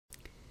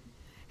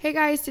Hey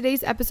guys,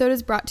 today's episode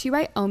is brought to you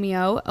by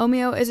Omio.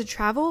 Omio is a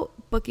travel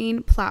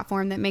booking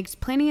platform that makes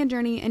planning a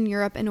journey in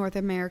Europe and North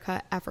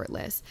America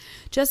effortless.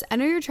 Just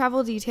enter your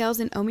travel details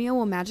and Omio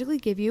will magically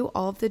give you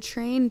all of the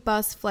train,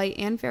 bus, flight,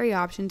 and ferry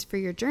options for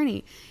your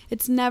journey.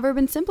 It's never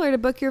been simpler to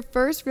book your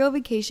first real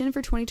vacation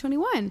for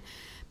 2021.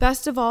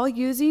 Best of all,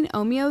 using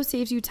Omio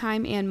saves you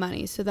time and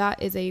money, so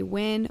that is a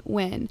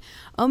win-win.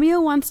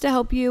 Omio wants to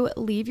help you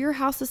leave your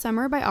house this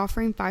summer by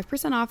offering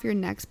 5% off your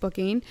next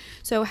booking.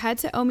 So head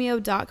to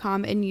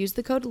omio.com and use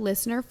the code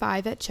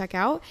LISTENER5 at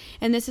checkout,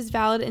 and this is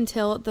valid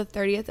until the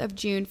 30th of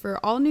June for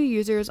all new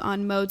users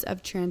on modes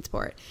of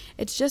transport.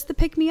 It's just the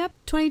pick-me-up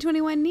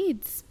 2021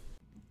 needs.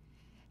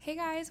 Hey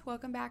guys,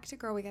 welcome back to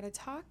Girl We Gotta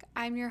Talk.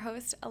 I'm your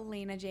host,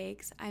 Elena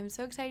Jakes. I'm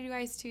so excited you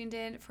guys tuned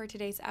in for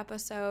today's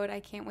episode.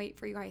 I can't wait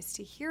for you guys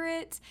to hear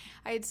it.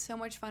 I had so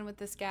much fun with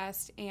this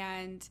guest,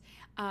 and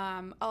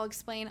I'll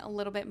explain a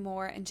little bit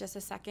more in just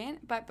a second.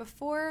 But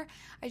before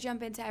I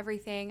jump into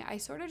everything, I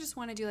sort of just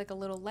want to do like a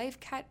little life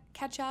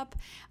catch up.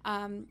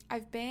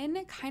 I've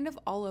been kind of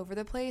all over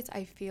the place.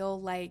 I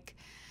feel like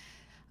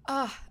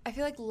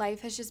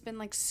life has just been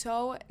like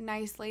so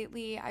nice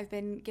lately. I've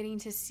been getting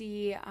to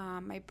see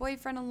my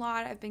boyfriend a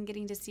lot. I've been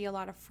getting to see a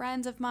lot of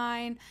friends of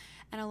mine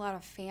and a lot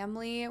of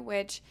family,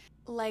 which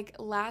like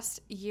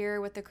last year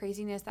with the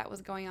craziness that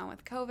was going on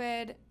with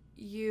COVID,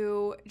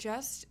 you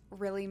just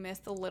really miss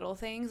the little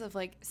things of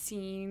like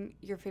seeing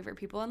your favorite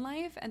people in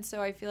life. And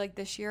so I feel like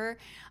this year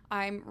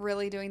I'm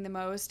really doing the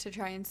most to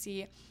try and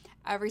see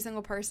every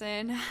single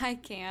person I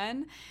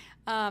can.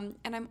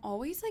 And I'm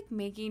always like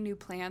making new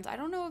plans. I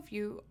don't know if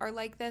you are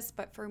like this,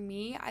 but for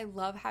me, I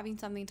love having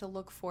something to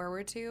look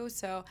forward to.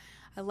 So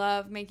I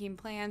love making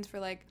plans for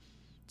like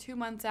 2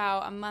 months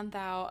out, a month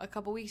out, a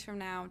couple weeks from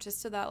now,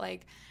 just so that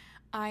like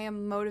I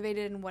am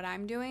motivated in what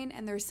I'm doing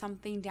and there's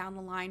something down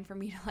the line for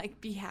me to like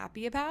be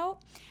happy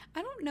about.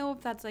 I don't know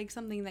if that's like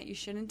something that you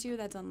shouldn't do,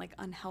 that's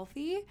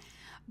unhealthy,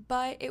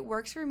 but it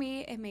works for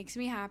me. It makes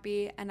me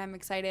happy and I'm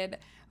excited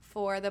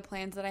for the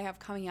plans that I have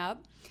coming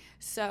up.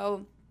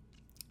 So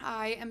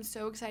I am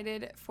so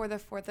excited for the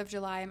 4th of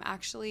July. I'm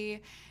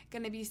actually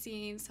going to be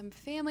seeing some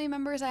family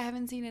members I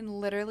haven't seen in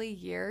literally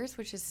years,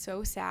 which is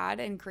so sad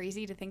and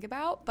crazy to think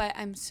about, but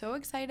I'm so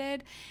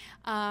excited.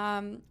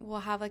 We'll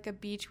have like a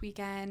beach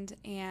weekend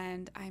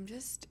and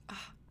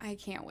I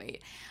can't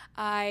wait.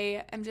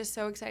 I am just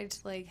so excited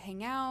to like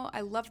hang out.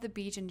 I love the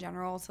beach in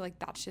general, so like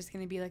that's just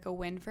going to be like a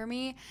win for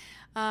me.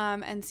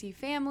 And see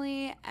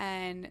family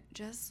and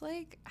just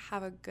like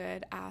have a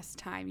good ass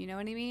time, you know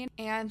what I mean?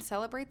 And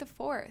celebrate the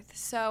 4th.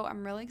 So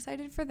I'm really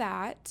excited for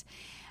that.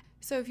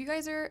 So if you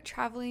guys are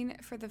traveling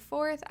for the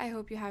 4th, I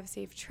hope you have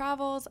safe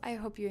travels. I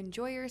hope you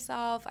enjoy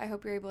yourself. I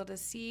hope you're able to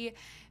see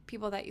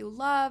people that you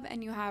love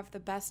and you have the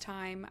best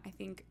time. I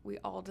think we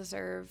all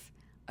deserve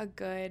a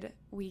good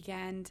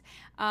weekend.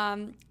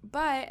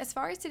 But as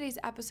far as today's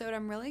episode,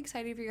 I'm really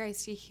excited for you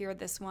guys to hear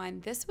this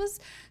one. This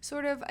was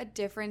sort of a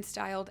different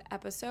styled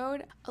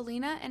episode.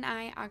 Alina and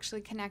I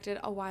actually connected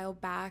a while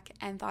back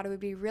and thought it would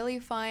be really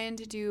fun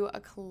to do a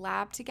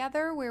collab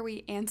together where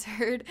we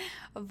answered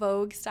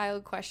Vogue style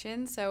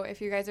questions. So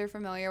if you guys are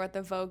familiar with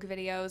the Vogue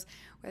videos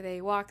where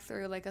they walk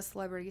through like a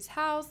celebrity's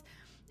house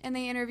and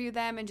they interview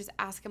them and just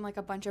ask them like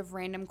a bunch of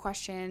random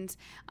questions.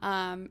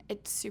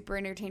 It's super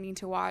entertaining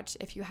to watch.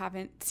 If you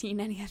haven't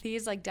seen any of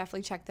these, like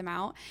definitely check them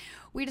out.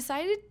 We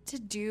decided to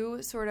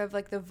do sort of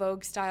like the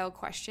Vogue style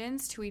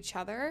questions to each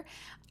other.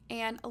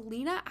 And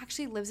Alina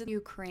actually lives in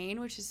Ukraine,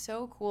 which is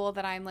so cool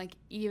that I'm like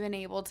even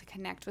able to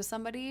connect with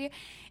somebody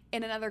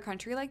in another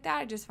country like that.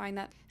 I just find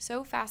that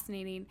so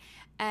fascinating.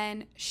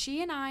 And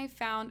she and I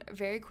found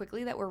very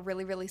quickly that we're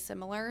really, really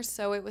similar.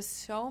 So it was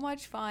so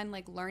much fun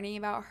like learning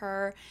about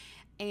her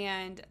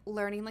and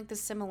learning like the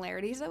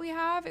similarities that we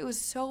have. It was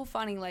so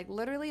funny. Like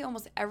literally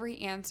almost every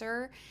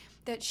answer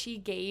that she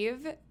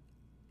gave,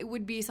 it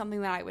would be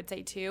something that I would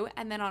say too.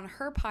 And then on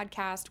her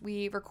podcast,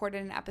 we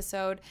recorded an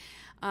episode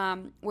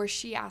where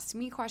she asked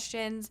me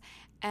questions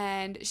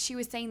and she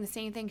was saying the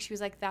same thing. She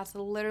was like, that's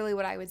literally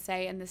what I would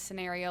say in this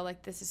scenario.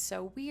 Like, this is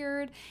so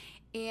weird.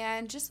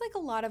 And just like a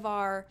lot of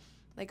our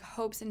like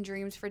hopes and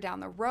dreams for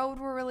down the road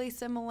were really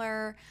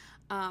similar.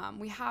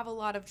 We have a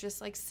lot of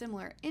just like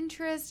similar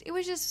interests. It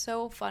was just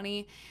so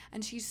funny.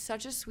 And she's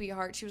such a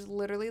sweetheart. She was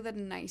literally the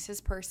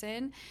nicest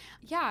person.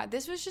 Yeah,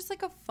 this was just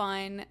like a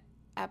fun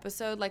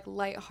episode, like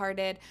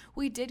lighthearted.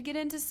 We did get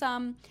into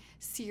some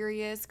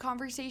serious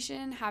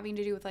conversation having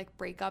to do with like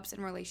breakups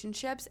and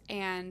relationships,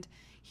 and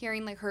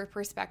hearing like her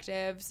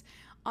perspectives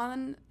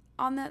on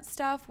that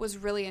stuff was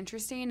really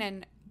interesting.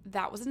 And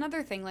that was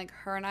another thing, like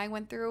her and I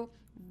went through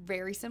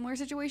very similar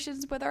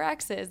situations with our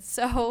exes.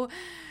 So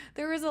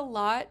there was a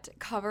lot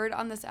covered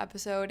on this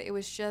episode. It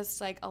was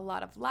just like a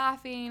lot of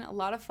laughing, a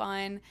lot of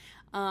fun,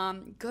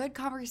 good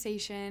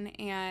conversation,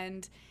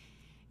 and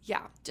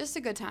yeah, just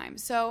a good time.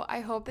 So I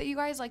hope that you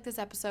guys like this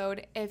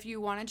episode. If you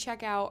want to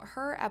check out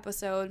her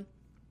episode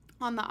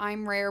on the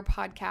I'm Rare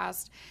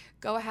podcast,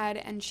 go ahead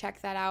and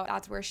check that out.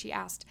 That's where she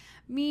asked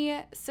me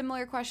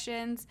similar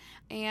questions,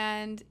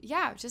 and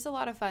yeah, just a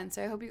lot of fun.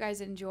 So I hope you guys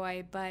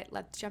enjoy, but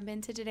let's jump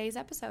into today's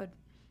episode.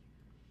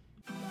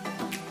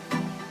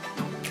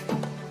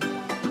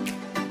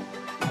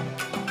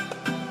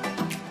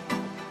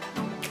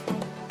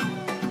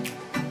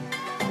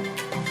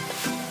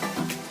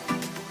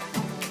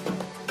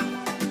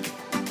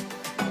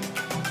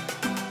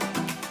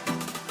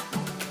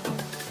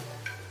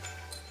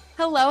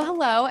 Hello,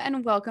 hello,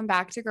 and welcome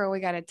back to Girl We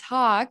Gotta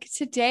Talk.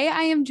 Today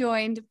I am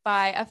joined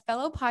by a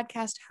fellow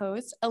podcast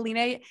host,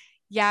 Alina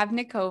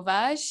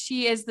Yavnikova.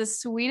 She is the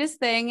sweetest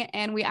thing,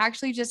 and we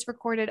actually just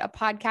recorded a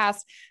podcast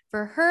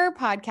for her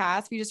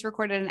podcast. We just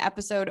recorded an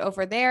episode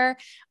over there,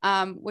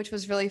 which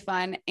was really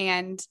fun,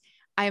 and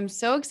I am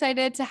so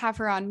excited to have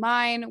her on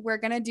mine. We're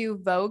going to do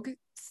Vogue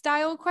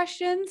style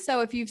questions.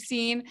 So if you've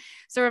seen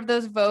sort of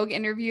those Vogue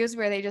interviews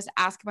where they just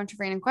ask a bunch of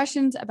random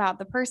questions about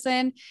the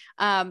person,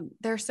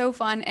 they're so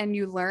fun and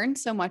you learn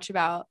so much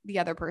about the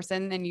other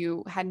person and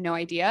you had no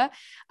idea.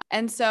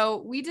 And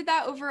so we did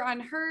that over on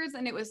hers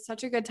and it was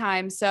such a good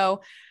time.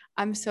 So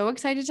I'm so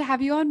excited to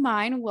have you on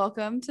mine.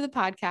 Welcome to the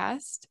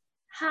podcast.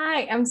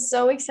 Hi, I'm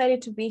so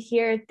excited to be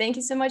here. Thank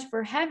you so much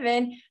for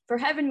having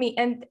me.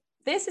 And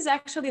this is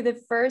actually the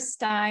first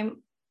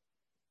time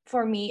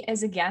for me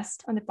as a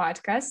guest on the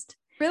podcast.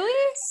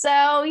 Really?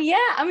 So yeah,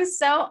 I'm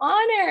so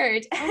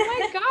honored. Oh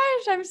my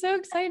gosh, I'm so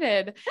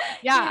excited.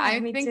 Yeah, I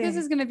think too. This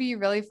is going to be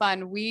really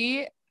fun.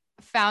 We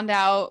found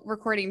out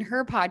recording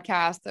her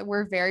podcast that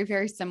we're very,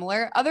 very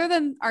similar. Other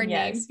than our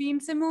names being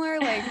similar,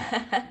 like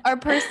our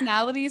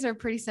personalities are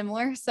pretty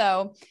similar.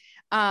 So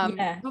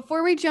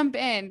before we jump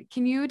in,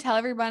 can you tell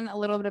everyone a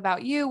little bit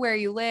about you, where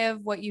you live,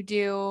 what you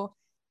do?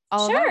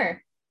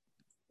 Sure.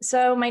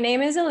 So my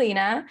name is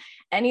Alina,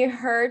 and you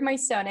heard my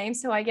surname,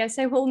 so I guess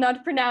I will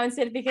not pronounce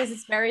it because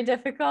it's very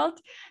difficult.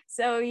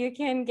 So you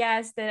can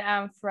guess that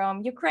I'm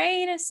from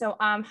Ukraine, so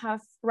I'm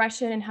half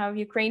Russian and half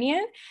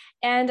Ukrainian,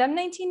 and I'm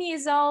 19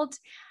 years old,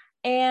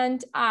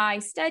 and I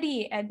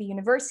study at the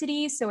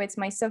university, so it's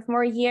my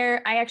sophomore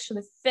year. I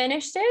actually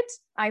finished it.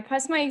 I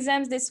passed my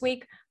exams this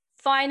week.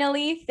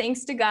 Finally,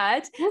 thanks to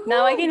God. Woo-hoo.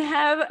 Now I can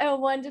have a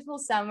wonderful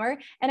summer.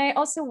 And I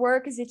also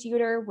work as a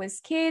tutor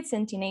with kids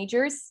and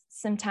teenagers,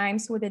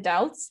 sometimes with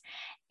adults.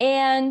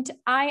 And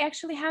I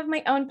actually have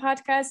my own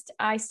podcast.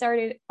 I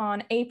started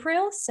on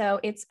April, so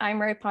it's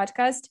I'm Right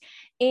Podcast.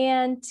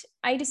 And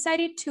I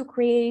decided to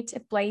create a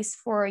place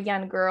for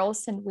young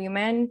girls and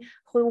women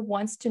who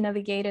wants to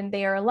navigate in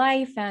their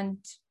life and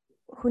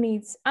who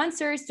needs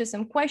answers to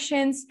some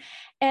questions.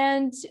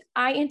 And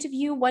I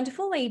interview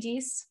wonderful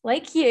ladies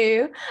like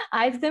you.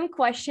 I ask them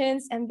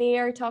questions and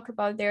they talk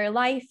about their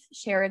life,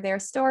 share their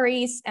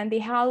stories, and they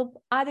help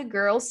other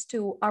girls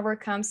to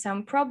overcome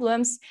some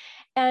problems.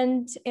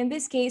 And in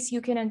this case,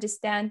 you can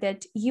understand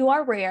that you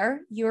are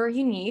rare, you're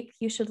unique,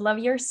 you should love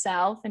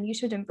yourself, and you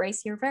should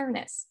embrace your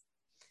rareness.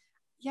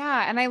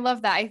 Yeah. And I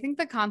love that. I think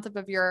the concept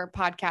of your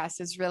podcast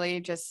is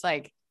really just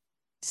like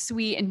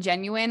sweet and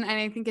genuine. And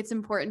I think it's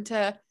important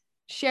to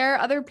share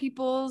other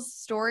people's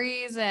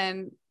stories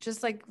and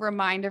just like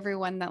remind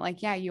everyone that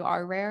like, yeah, you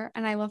are rare.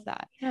 And I love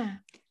that. Yeah.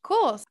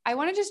 Cool. I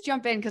want to just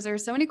jump in because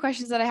there's so many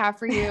questions that I have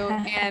for you.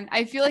 And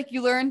I feel like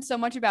you learned so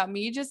much about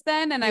me just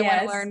then. And I want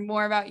to learn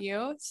more about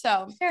you.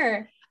 So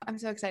sure. I'm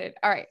so excited.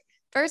 All right.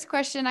 First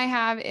question I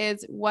have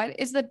is, what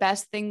is the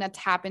best thing that's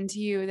happened to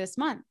you this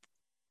month?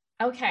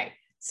 Okay.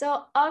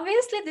 So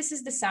obviously this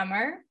is the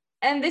summer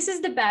and this is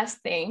the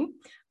best thing,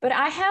 but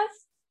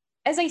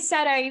as I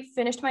said, I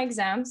finished my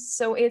exams,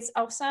 so it's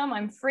awesome.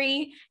 I'm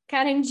free,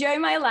 can enjoy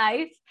my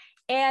life.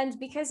 And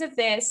because of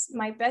this,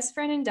 my best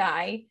friend and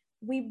I,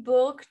 we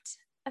booked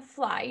a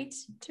flight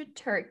to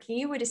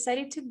Turkey. We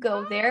decided to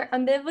go there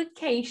on the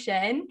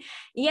vacation.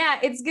 Yeah,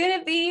 it's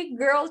gonna be a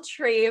girl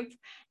trip.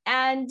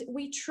 And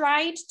we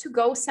tried to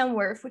go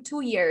somewhere for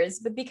 2 years,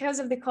 but because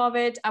of the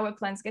COVID, our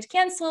plans get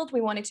canceled.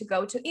 We wanted to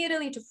go to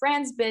Italy, to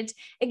France, but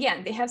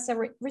again, they have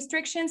some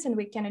restrictions and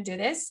we cannot do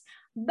this.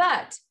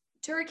 But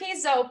Turkey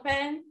is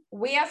open.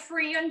 We are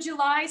free on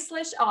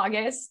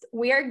July/August.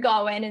 We are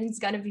going and it's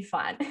going to be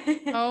fun.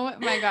 Oh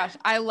my gosh.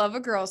 I love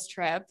a girls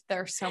trip.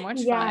 They're so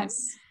much fun.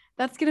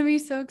 That's going to be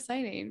so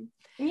exciting.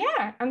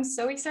 Yeah, I'm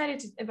so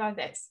excited about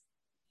this.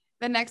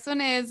 The next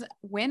one is,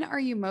 when are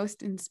you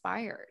most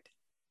inspired?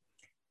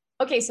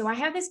 Okay, so I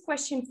have this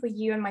question for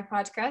you on my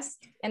podcast.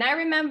 And I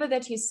remember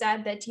that you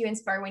said that you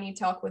inspire when you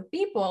talk with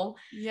people.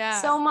 Yeah.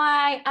 So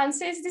my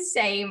answer is the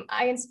same.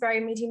 I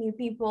inspire meeting new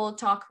people,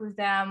 talk with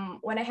them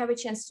when I have a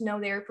chance to know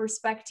their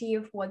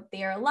perspective, what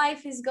their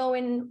life is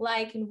going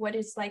like and what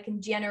it's like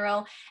in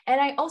general. And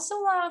I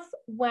also love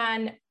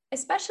when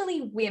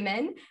especially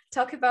women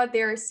talk about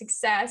their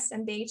success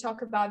and they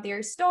talk about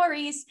their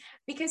stories,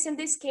 because in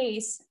this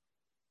case,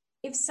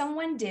 if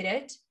someone did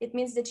it, it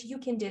means that you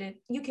can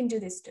do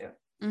this too.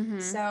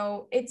 Mm-hmm.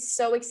 So it's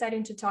so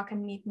exciting to talk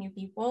and meet new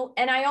people.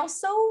 And I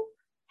also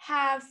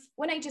have,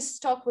 when I just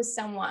talk with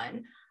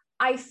someone,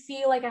 I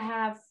feel like I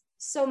have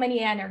so many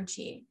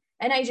energy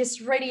and I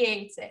just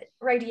radiate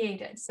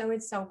it. So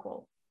it's so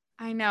cool.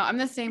 I know. I'm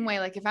the same way.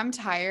 Like if I'm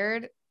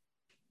tired,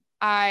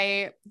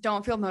 I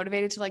don't feel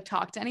motivated to like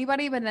talk to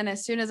anybody. But then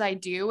as soon as I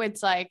do,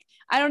 it's like,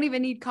 I don't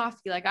even need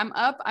coffee. Like I'm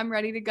up, I'm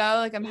ready to go.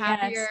 Like I'm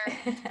happier.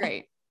 It's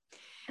great.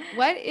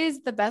 What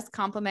is the best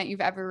compliment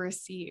you've ever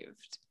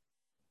received?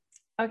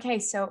 Okay,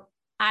 so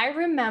I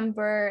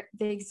remember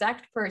the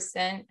exact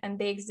person and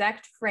the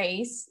exact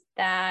phrase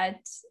that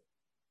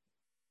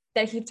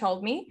he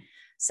told me.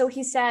 So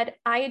he said,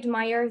 "I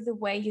admire the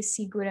way you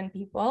see good in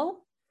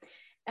people."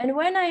 And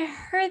when I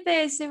heard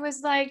this, it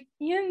was like,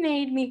 you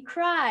made me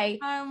cry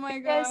Oh my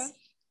gosh. because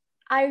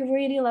I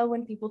really love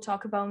when people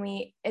talk about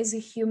me as a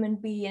human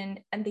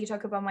being and they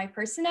talk about my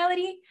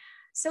personality.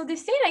 So the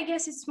thing, I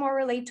guess, it's more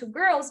related to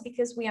girls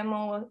because we are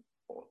more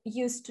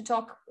used to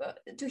talk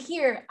to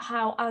hear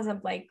how as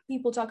of like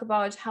people talk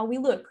about how we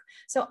look.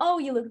 So, oh,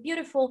 you look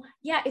beautiful.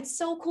 Yeah, it's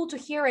so cool to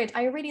hear it.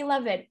 I really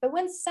love it. But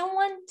when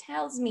someone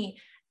tells me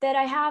that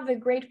I have a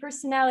great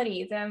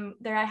personality,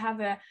 that I have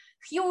a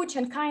huge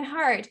and kind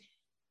heart,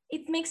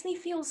 it makes me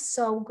feel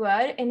so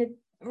good and it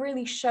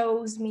really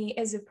shows me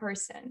as a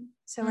person.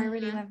 So I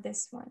really love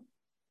this one.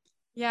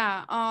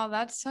 Yeah. Oh,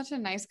 that's such a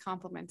nice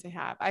compliment to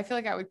have. I feel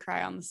like I would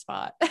cry on the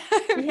spot.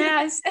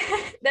 Yes,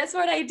 that's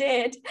what I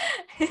did.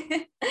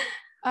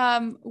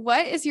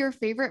 What is your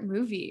favorite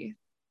movie?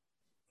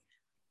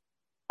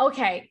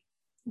 Okay,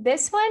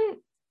 this one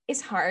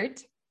is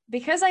hard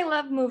because I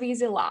love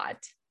movies a lot.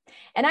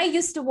 And I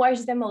used to watch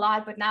them a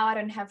lot, but now I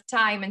don't have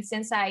time. And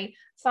since I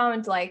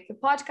found like a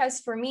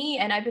podcast for me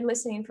and I've been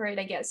listening for it,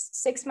 I guess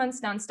 6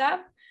 months nonstop,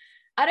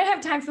 I don't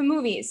have time for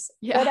movies.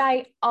 Yeah. But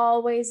I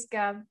always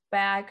go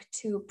back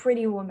to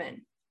Pretty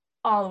Woman.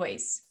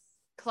 Always.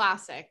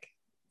 Classic.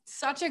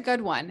 Such a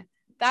good one.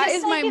 That Just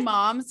is like my if-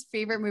 mom's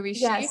favorite movie.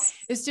 Yes.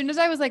 As soon as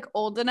I was like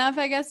old enough,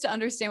 I guess, to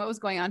understand what was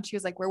going on, she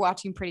was like, "We're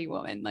watching Pretty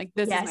Woman. Like,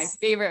 this is my Yes.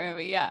 favorite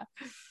movie." Yeah.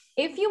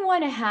 If you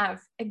want to have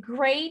a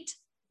great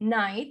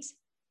night,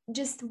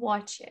 just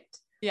watch it.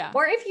 Yeah.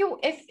 Or if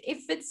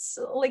it's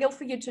legal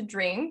for you to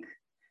drink,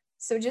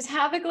 so just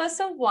have a glass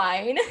of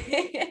wine.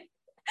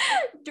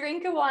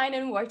 Drink a wine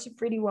and watch a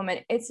Pretty Woman.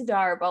 It's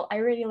adorable. I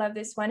really love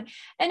this one.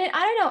 And I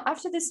don't know,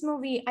 after this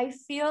movie, I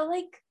feel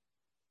like,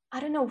 I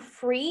don't know,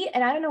 free,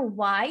 and I don't know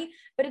why,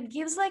 but it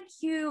gives like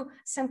you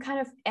some kind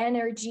of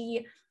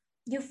energy.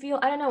 You feel,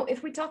 I don't know,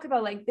 if we talk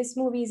about like this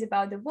movie is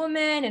about the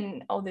woman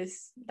and all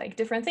this like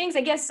different things,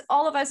 I guess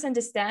all of us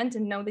understand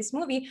and know this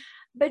movie,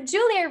 but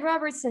Julia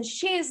Robertson,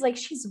 she's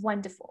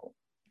wonderful.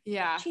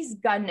 Yeah. She's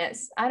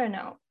goodness. I don't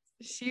know.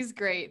 She's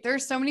great.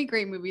 There's so many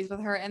great movies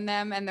with her in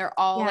them, and they're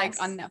all like Yes.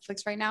 on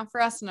Netflix right now for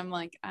us. And I'm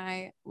like,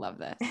 I love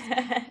this.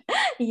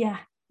 Yeah.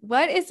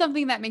 What is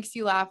something that makes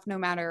you laugh no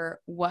matter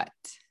what?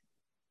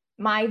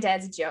 My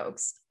dad's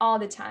jokes all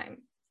the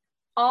time.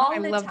 I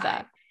love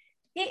that.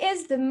 He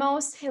is the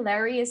most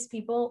hilarious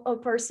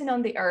person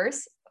on the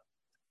earth.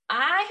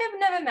 I have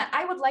never met.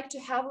 I would like to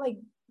have like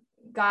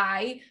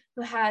guy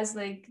who has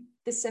like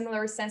the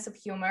similar sense of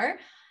humor.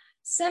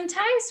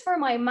 Sometimes for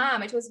my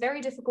mom, it was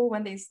very difficult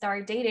when they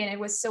started dating. It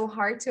was so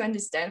hard to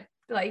understand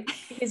like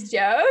his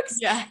jokes.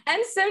 Yeah.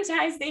 And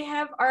sometimes they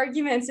have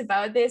arguments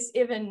about this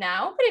even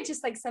now, but it's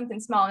just like something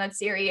small, not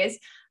serious.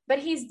 But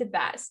he's the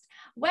best.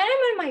 When I'm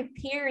on my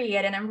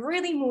period and I'm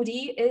really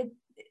moody,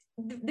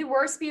 the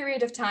worst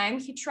period of time,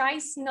 he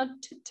tries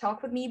not to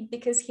talk with me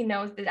because he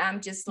knows that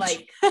I'm just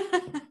like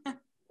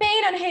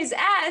pain on his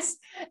ass.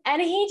 And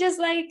he just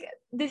like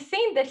the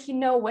thing that he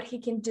know what he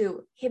can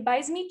do. He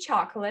buys me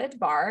chocolate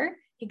bar.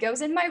 He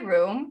goes in my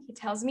room. He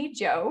tells me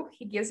joke.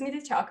 He gives me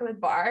the chocolate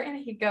bar, and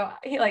he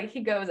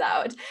goes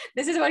out.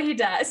 This is what he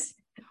does.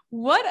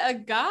 What a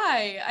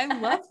guy. I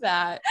love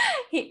that.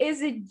 He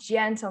is a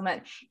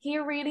gentleman. He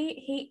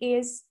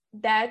is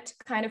that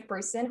kind of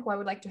person who I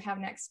would like to have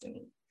next to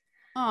me.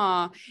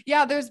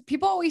 Yeah. There's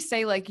people always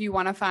say like you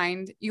want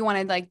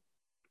to like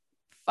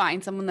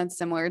find someone that's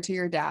similar to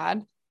your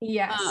dad.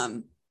 Yes.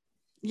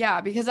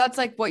 Yeah, because that's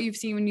like what you've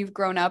seen when you've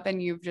grown up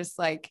and you've just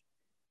like,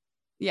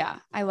 yeah,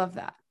 I love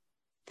that.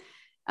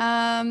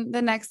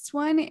 The next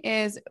one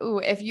is,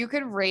 if you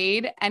could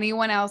raid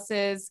anyone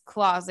else's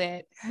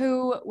closet,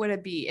 who would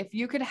it be? If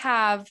you could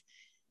have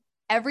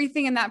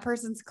everything in that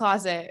person's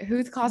closet,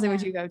 whose closet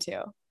would you go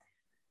to?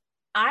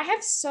 I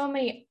have so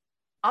many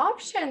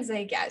options,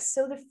 I guess.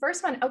 So the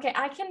first one, okay,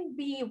 I can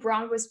be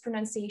wrong with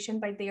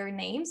pronunciation by their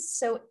names.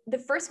 So the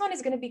first one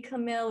is going to be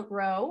Camille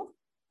Rowe.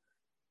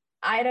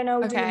 I don't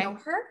know. Okay. Do you know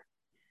her?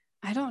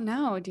 I don't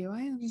know. Do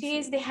I? She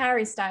is the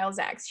Harry Styles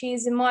ex. She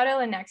is a model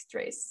and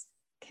actress.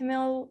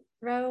 Camille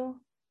Rowe.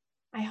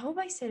 I hope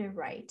I said it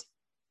right.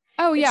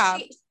 Oh, yeah.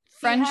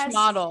 French has,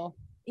 model.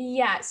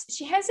 Yes.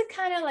 She has a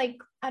kind of like,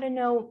 I don't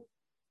know,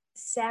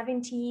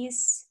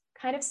 70s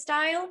kind of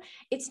style.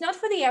 It's not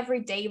for the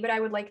everyday, but I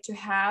would like to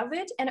have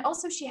it. And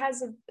also she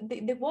has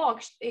the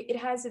walk. It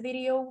has a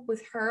video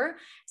with her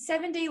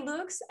 7-day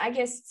looks. I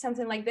guess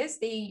something like this.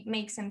 They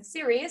make some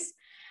series.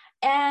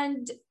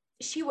 And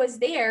she was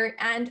there,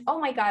 and oh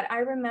my God, I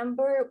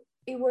remember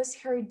it was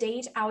her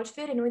date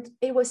outfit, and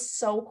it was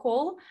so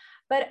cool.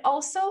 But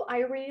also, I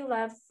really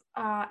love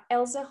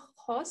Elsa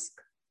Hosk.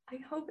 I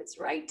hope it's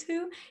right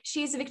too.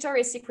 She's a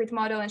Victoria's Secret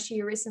model, and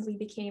she recently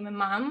became a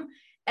mom.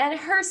 And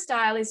her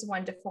style is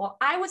wonderful.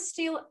 I would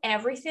steal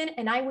everything,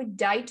 and I would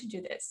die to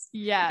do this.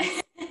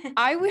 Yes.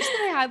 I wish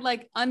that I had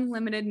like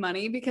unlimited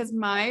money because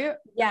my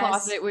Yes.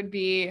 closet would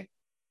be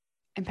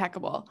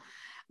impeccable.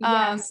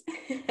 Yes.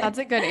 That's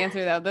a good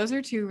answer though. Those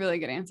are two really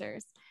good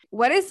answers.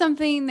 What is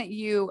something that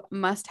you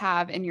must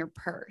have in your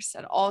purse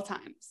at all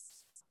times?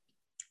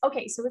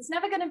 Okay, so it's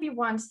never going to be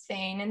one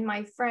thing, and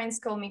my friends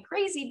call me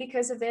crazy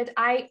because of it.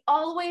 I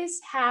always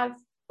have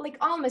like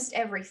almost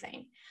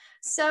everything.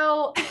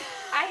 So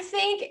I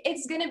think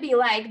it's going to be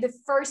like the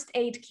first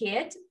aid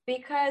kit,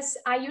 because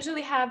I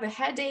usually have a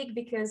headache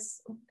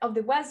because of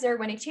the weather.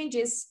 When it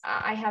changes,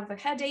 I have a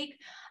headache.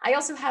 I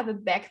also have a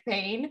back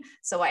pain,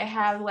 so I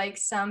have like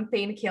some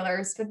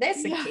painkillers for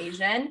this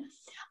occasion.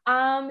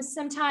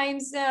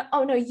 Sometimes,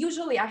 oh no,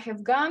 usually I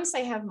have gums, I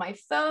have my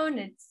phone,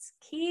 it's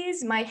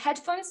keys, my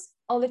headphones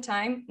all the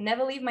time,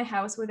 never leave my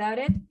house without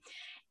it.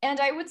 And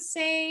I would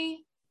say,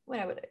 what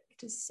I would like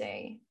to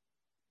say,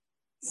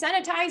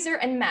 sanitizer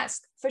and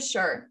mask for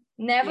sure.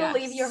 Never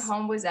leave your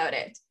home without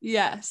it.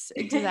 Yes,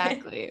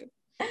 exactly.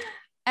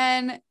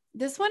 And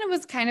this one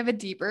was kind of a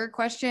deeper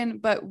question,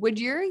 but would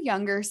your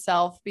younger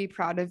self be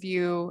proud of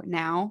you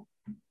now?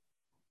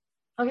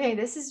 Okay,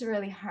 this is a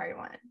really hard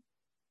one.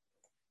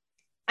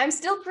 I'm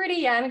still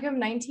pretty young. I'm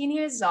 19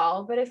 years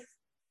old, but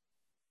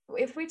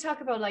if we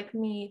talk about like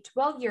me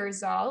 12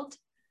 years old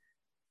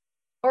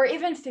or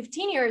even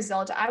 15 years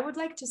old, I would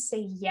like to say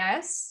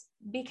yes,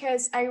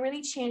 because I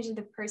really changed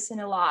the person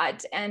a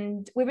lot.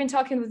 And we've been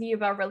talking with you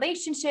about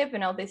relationship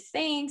and all these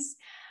things.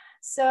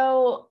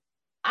 So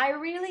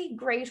I'm really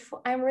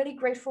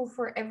grateful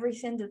for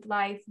everything that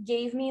life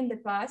gave me in the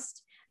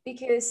past,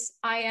 because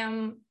I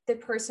am the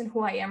person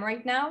who I am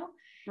right now.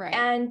 Right.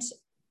 And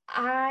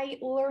I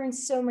learned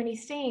so many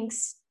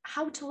things,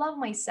 how to love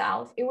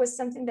myself. It was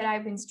something that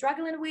I've been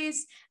struggling with,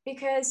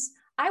 because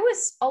I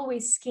was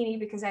always skinny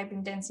because I've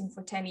been dancing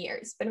for 10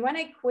 years. But when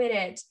I quit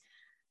it,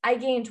 I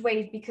gained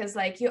weight because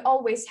like you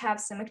always have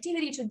some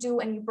activity to do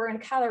and you burn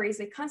calories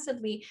like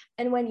constantly.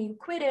 And when you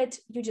quit it,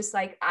 you just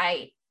like,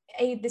 I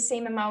ate the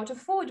same amount of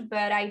food,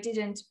 but I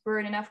didn't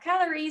burn enough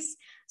calories.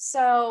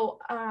 So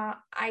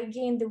I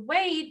gained the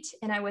weight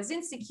and I was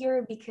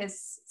insecure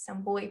because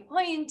some boy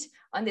point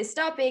on this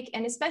topic.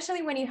 And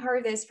especially when you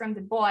heard this from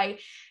the boy,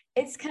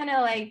 it's kind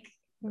of like,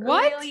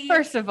 what? Really?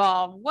 First of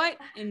all, what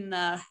in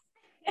the...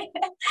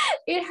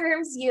 It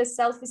harms your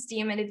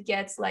self-esteem, and it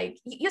gets like,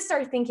 you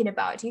start thinking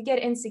about it, you get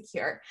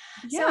insecure.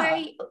 So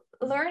I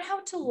learned how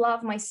to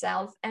love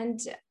myself. And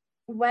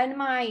when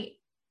my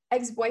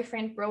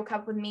ex-boyfriend broke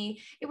up with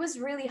me, it was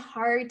really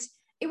hard.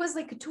 It was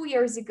like 2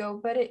 years ago,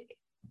 but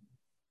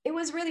it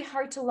was really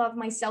hard to love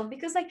myself,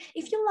 because like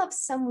if you love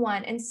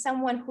someone and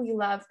someone who you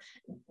love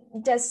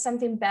does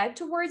something bad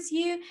towards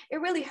you, it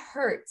really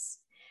hurts.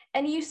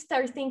 And you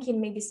start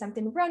thinking maybe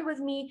something wrong with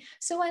me.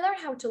 So I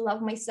learned how to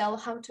love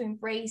myself, how to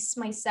embrace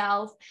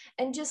myself,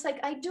 and just like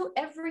I do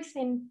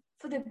everything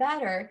for the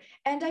better.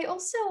 And I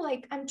also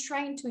like, I'm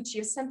trying to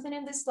achieve something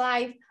in this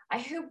life. I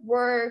have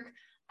work,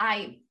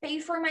 I pay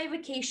for my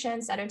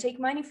vacations, I don't take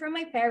money from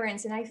my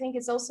parents. And I think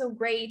it's also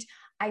great.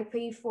 I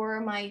pay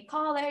for my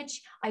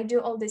college, I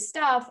do all this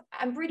stuff.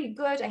 I'm pretty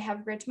good, I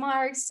have great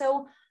marks.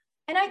 So,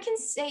 and I can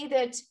say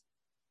that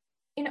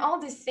in all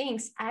these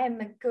things, I am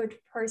a good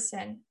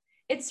person.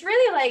 It's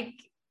really like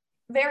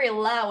very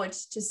loud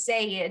to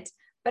say it,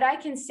 but I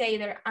can say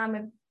that I'm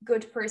a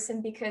good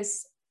person,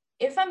 because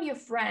if I'm your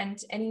friend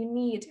and you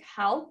need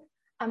help,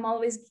 I'm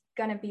always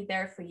gonna be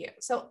there for you.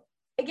 So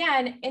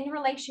again, in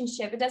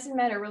relationship, it doesn't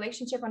matter,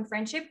 relationship and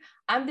friendship,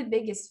 I'm the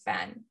biggest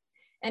fan.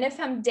 And if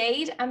I'm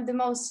date, I'm the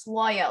most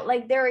loyal.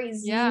 Like there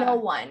is no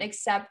one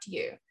except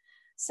you.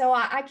 So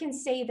I can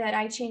say that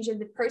I changed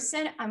the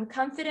person. I'm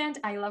confident.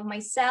 I love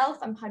myself.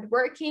 I'm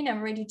hardworking.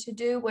 I'm ready to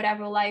do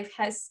whatever life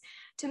has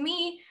to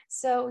me.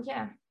 So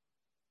yeah.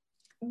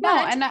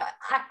 But no,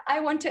 I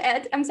want to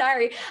add, I'm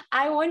sorry,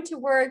 I want to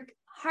work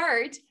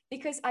hard,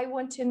 because I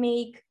want to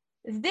make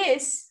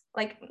this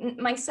like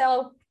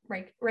myself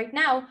right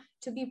now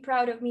to be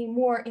proud of me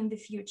more in the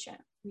future.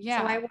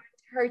 Yeah. So I want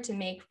her to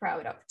make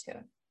proud of too.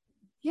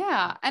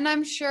 Yeah. And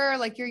I'm sure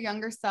like your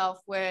younger self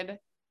would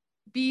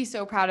be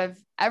so proud of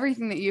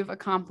everything that you've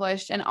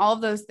accomplished, and all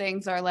of those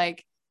things are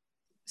like,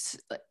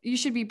 you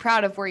should be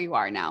proud of where you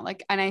are now.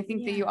 Like, and I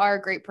think that you are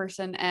a great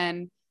person,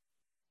 and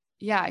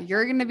yeah,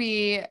 you're going to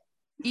be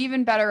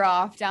even better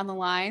off down the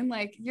line.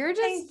 Like you're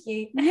just, thank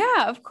you.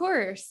 Yeah, of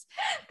course.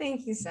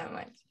 Thank you so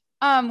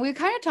much. We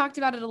kind of talked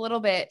about it a little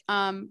bit.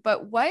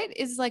 But what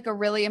is like a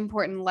really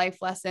important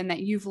life lesson that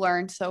you've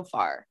learned so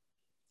far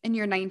in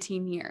your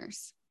 19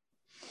 years?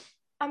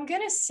 I'm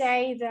going to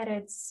say that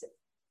it's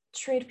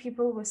treat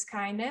people with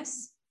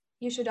kindness.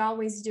 You should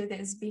always do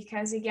this,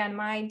 because again,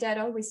 my dad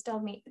always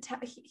told me,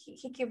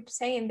 he kept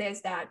saying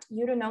this, that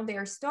you don't know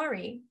their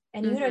story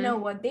and you don't know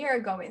what they're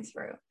going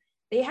through.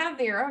 They have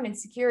their own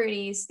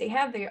insecurities, they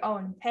have their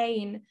own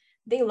pain,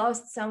 they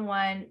lost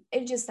someone,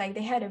 it's just like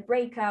they had a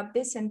breakup,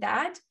 this and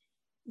that.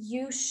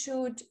 You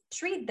should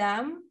treat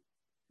them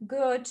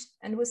good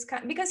and with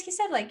kind, because he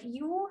said like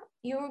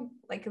you're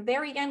like a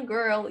very young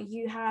girl,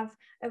 you have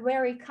a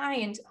very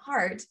kind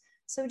heart.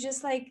 So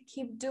just like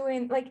keep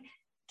doing, like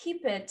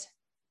keep it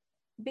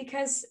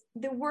because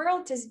the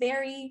world is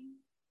very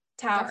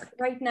tough Dark.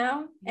 right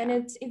now, and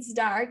Yeah. it's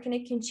dark and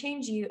it can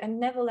change you, and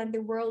never let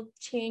the world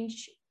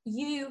change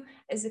you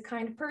as a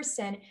kind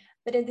person,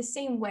 but in the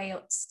same way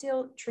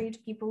still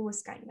treat people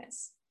with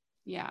kindness.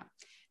 Yeah.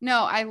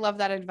 No, I love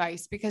that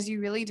advice because you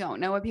really don't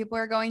know what people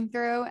are going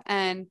through.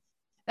 And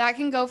that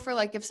can go for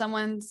like if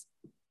someone's,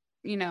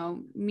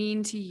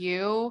 mean to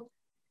you,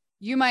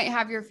 you might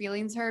have your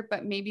feelings hurt,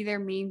 but maybe they're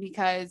mean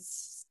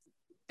because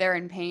they're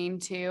in pain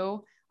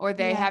too, or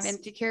they have Yes.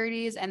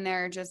 insecurities and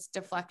they're just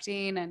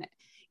deflecting. And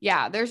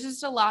yeah, there's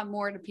just a lot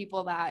more to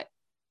people that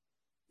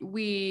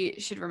we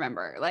should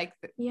remember. Like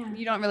Yeah,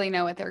 you don't really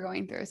know what they're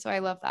going through. So I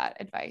love that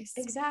advice.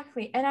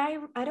 exactly. And I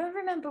don't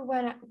remember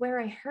where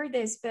I heard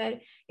this, but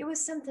it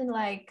was something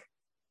like,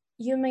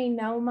 you may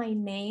know my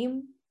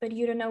name, but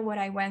you don't know what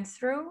I went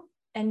through,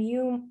 and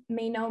you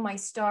may know my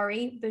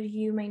story, but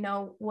you may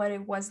know what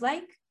it was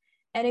like,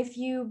 and if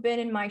you've been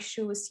in my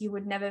shoes, you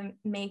would never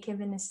make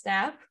even a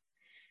step.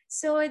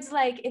 So it's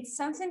like, it's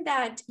something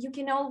that you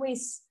can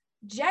always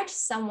judge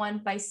someone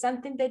by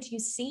something that you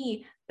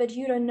see, but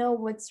you don't know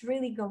what's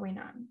really going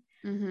on.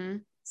 Mm-hmm.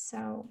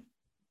 So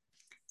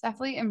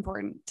Definitely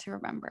important to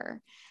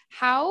remember.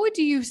 How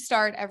do you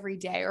start every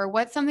day, or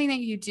what's something that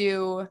you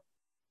do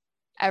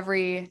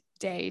every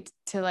day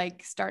to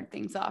like start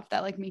things off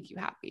that like make you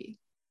happy?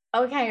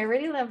 okay, I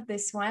really love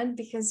this one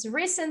because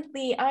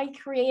recently I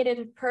created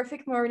a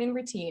perfect morning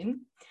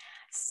routine.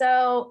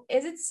 So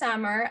is it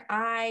summer?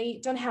 I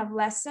don't have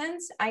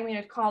lessons. I'm in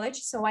at college,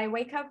 so I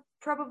wake up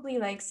probably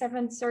like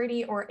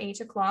 7:30 or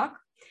 8 o'clock.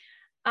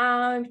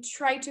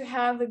 Try to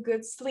have a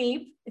good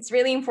sleep. It's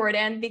really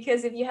important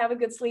because if you have a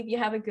good sleep, you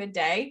have a good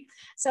day.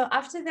 So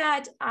after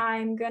that,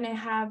 I'm gonna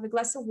have a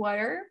glass of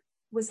water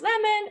with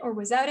lemon or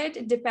without it.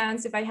 It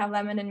depends if I have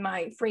lemon in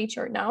my fridge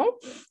or no.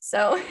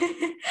 So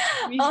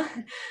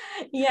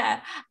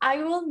yeah,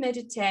 I will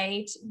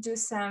meditate, do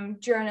some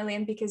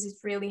journaling because it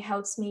really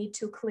helps me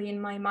to clean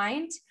my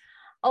mind.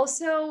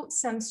 Also,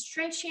 some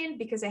stretching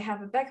because I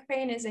have a back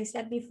pain, as I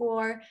said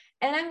before,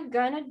 and I'm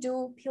gonna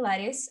do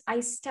Pilates.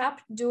 I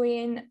stopped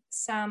doing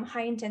some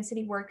high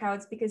intensity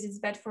workouts because it's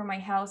bad for my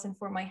health and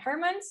for my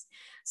hormones.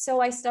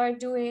 So I started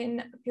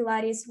doing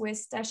Pilates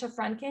with Tasha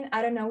Franken.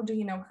 I don't know, do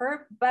you know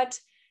her? But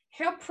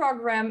her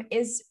program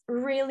is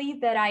really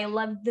that I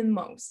love the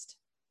most.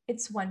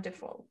 It's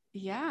wonderful.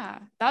 Yeah,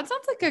 that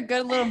sounds like a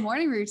good little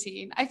morning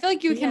routine. I feel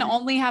like you can Yeah.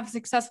 only have a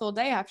successful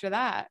day after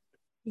that.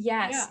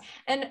 Yes. Yeah.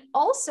 And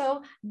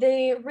also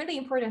the really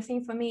important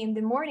thing for me in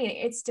the morning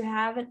is to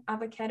have an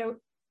avocado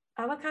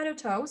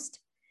toast,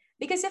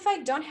 because if I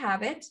don't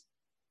have it,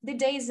 the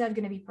day is not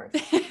going to be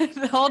perfect.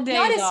 The whole day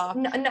Not is as off.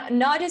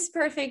 not as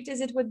perfect as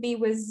it would be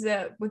with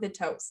the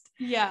toast.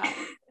 Yeah.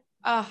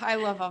 Oh, I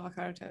love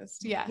avocado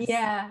toast. Yes.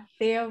 Yeah,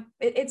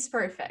 it's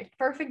perfect.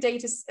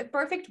 A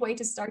perfect way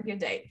to start your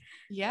day.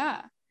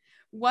 Yeah.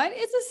 What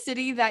is a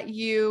city that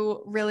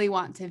you really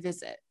want to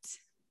visit?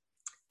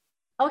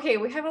 Okay,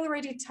 we have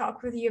already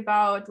talked with you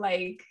about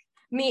like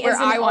me Where as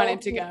an I wanted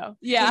old to go.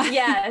 Yeah.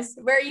 yes,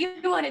 where you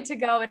wanted to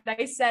go, and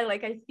I said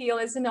like I feel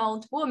as an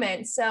old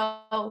woman.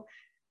 So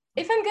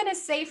if I'm gonna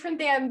say from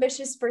the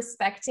ambitious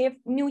perspective,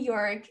 New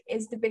York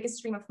is the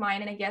biggest dream of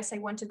mine, and I guess I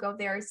want to go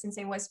there since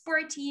I was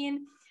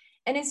 14.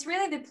 And it's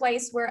really the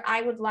place where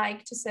I would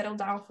like to settle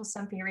down for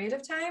some period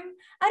of time.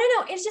 I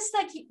don't know. It's just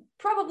like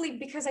probably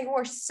because I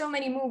watched so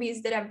many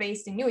movies that are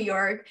based in New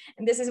York,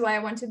 and this is why I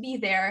want to be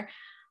there.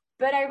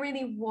 But I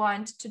really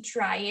want to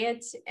try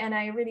it, and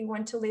I really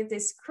want to live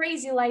this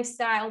crazy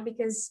lifestyle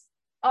because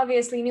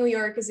obviously New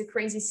York is a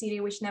crazy city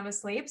which never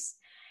sleeps.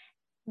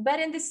 But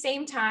at the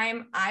same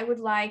time, I would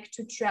like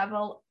to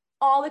travel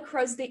all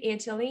across the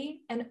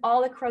Italy and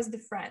all across the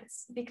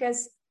France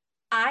because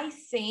I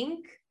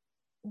think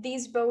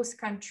these both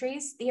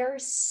countries, they are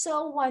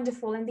so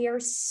wonderful and they are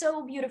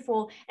so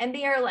beautiful and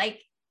they are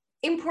like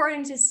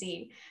important to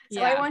see.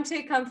 So I Yeah. want to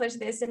accomplish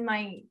this in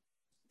my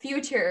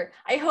future.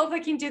 I hope I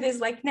can do this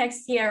like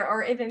next year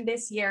or even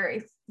this year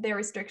if the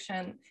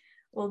restriction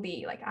will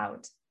be like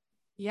out.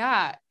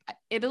 Yeah.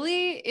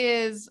 Italy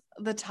is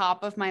the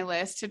top of my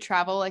list to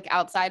travel like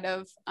outside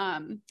of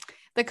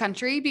the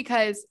country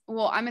because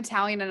well, I'm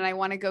Italian and I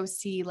want to go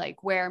see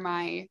like where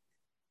my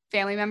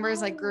family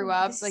members like grew Oh,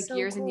 up this is like so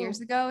years and years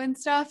cool. ago and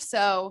stuff.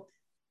 So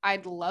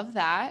I'd love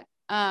that.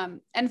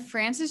 And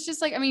France is just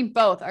like, I mean,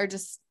 both are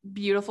just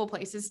beautiful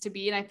places to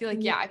be. And I feel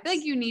like, yeah, I feel like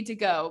Yes. you need to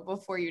go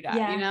before you die, you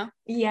Yeah. know?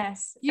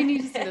 Yes. You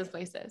need to see those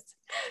places.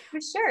 For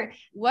sure.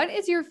 What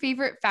is your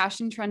favorite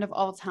fashion trend of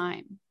all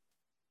time?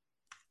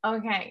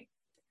 Okay.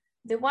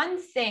 The one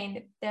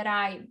thing that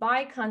I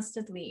buy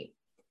constantly,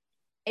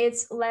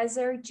 it's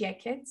leather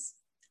jackets.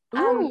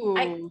 Ooh,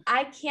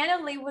 I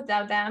cannot live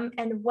without them.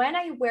 And when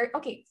I wear,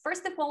 okay,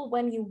 first of all,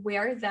 when you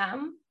wear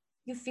them,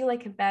 you feel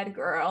like a bad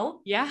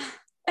girl. yeah.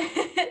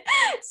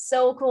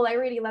 So cool. I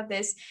really love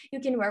this. You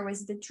can wear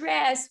with the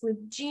dress,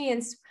 with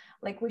jeans,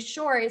 like with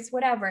shorts,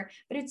 whatever.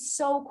 But it's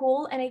so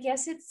cool. And I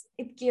guess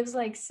it gives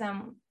like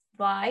some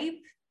vibe.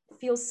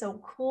 Feels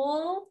so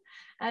cool.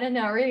 I don't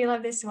know. I really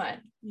love this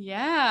one.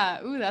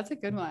 Yeah. Ooh, that's a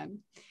good one.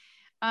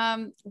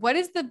 What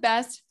is the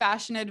best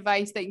fashion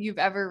advice that you've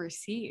ever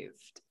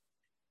received?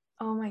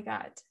 Oh my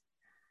God.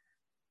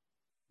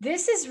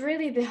 This is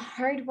really the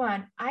hard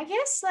one. I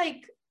guess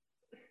like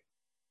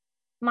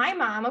my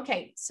mom,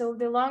 okay, so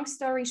the long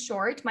story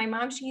short, my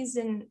mom, she's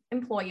an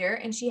employer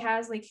and she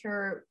has like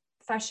her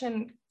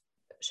fashion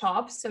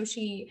shop. So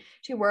she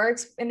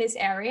works in this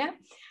area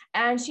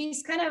and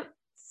she's kind of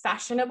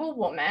fashionable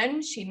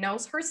woman. She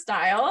knows her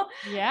style.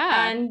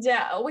 Yeah. And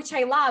which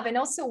I love. And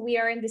also we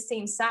are in the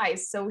same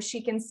size. So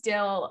she can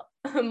still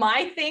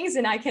my things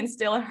and I can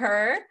still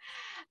her.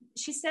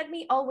 She said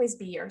me, always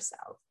be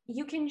yourself.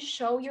 You can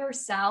show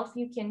yourself,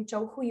 you can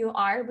show who you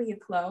are with your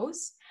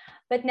clothes,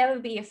 but never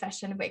be a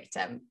fashion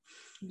victim.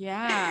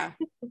 Yeah.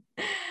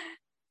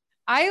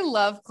 I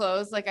love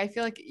clothes. Like, I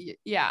feel like,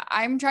 yeah,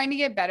 I'm trying to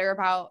get better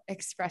about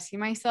expressing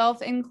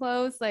myself in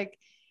clothes. Like,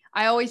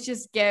 I always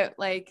just get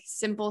like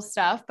simple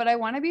stuff, but I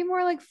want to be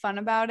more like fun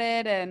about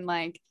it and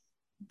like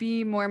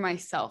be more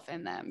myself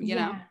in them, you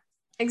know?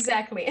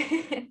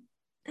 Exactly.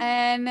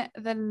 And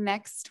the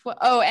next one,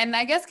 oh, and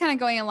I guess kind of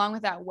going along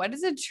with that, what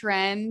is a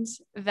trend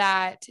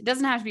that it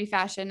doesn't have to be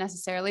fashion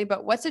necessarily,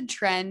 but what's a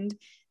trend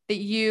that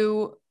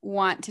you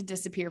want to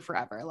disappear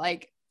forever?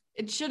 Like,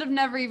 it should have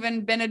never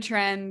even been a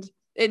trend.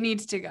 It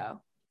needs to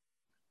go.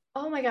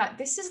 Oh my God,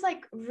 this is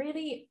like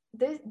really,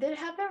 this that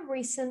happened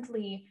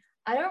recently.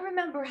 I don't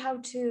remember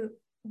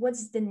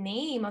what's the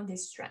name of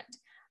this trend,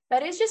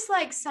 but it's just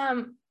like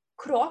some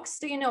Crocs,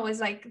 do you know, is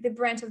like the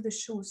brand of the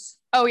shoes.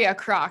 Oh yeah,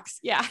 Crocs.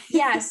 Yeah.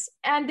 Yes,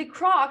 and the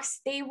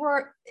Crocs,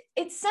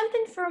 it's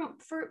something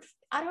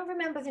I don't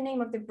remember the name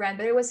of the brand,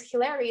 but it was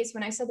hilarious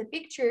when I saw the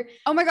picture.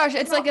 Oh my gosh,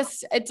 it's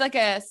like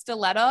a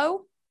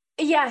stiletto.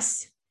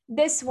 Yes,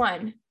 this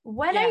one.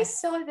 When I Yes.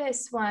 saw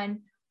this one,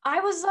 I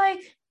was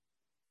like,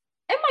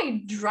 am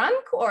I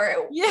drunk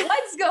or Yeah.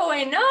 what's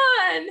going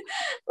on?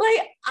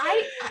 Like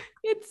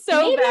It's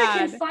so maybe bad.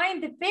 I can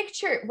find the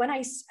picture when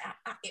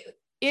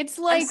it's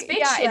like,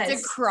 yeah, it's a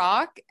speechless.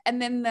 Croc,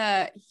 and then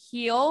the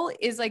heel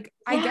is like,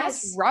 I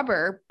guess Yes.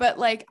 rubber, but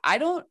like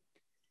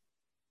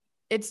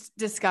it's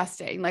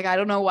disgusting. Like, I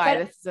don't know why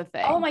But this is a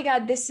thing. oh my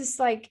God, this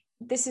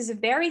is a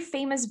very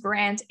famous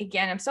brand.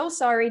 Again, I'm so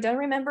sorry, don't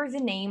remember the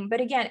name, but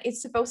again,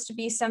 it's supposed to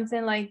be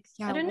something like,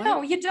 Yeah, I don't what?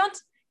 know, you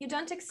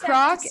don't accept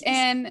Croc to see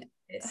and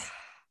this.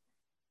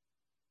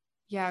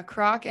 yeah,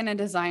 Croc and a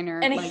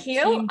designer And a like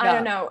heel, teamed I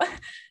don't up.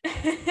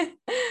 know.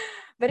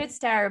 But it's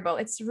terrible.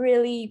 It's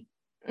really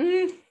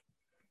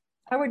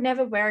I would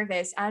never wear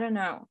this. I don't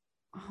know.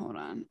 Hold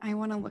on, I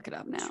want to look it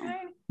up now.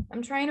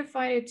 I'm trying to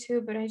find it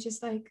too, but I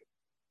just like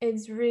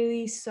it's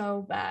really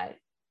so bad.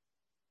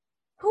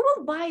 Who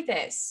will buy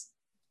this?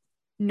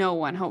 No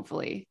one,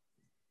 hopefully.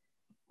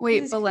 Wait,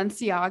 This is,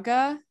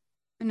 Balenciaga?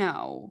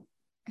 No,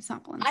 it's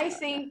not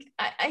Balenciaga.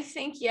 I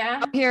think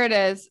yeah. Oh, here it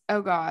is.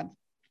 Oh God.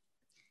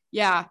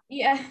 Yeah.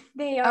 Yeah,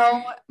 they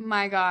are. Oh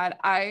my God.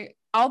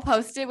 I'll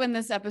post it when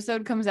this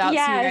episode comes out so you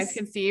guys Yes.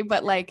 can see,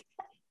 but like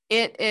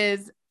it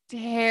is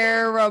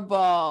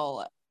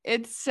terrible.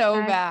 It's so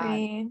bad.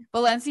 Exactly.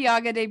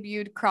 Balenciaga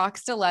debuted Croc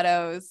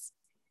stilettos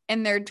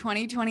in their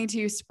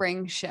 2022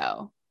 spring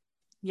show.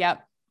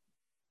 Yep.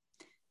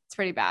 It's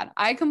pretty bad.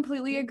 I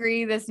completely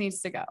agree. This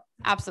needs to go.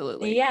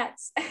 Absolutely.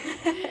 Yes.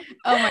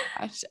 Oh my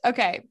gosh.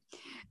 Okay.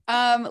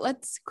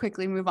 Let's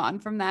quickly move on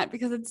from that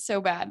because it's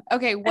so bad.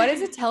 Okay, what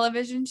is a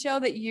television show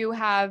that you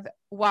have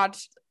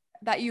watched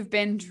that you've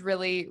binged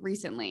really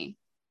recently?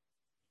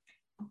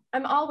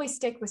 I'm always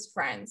stick with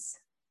Friends.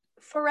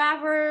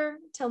 Forever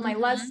till my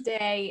last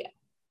day.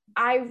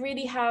 I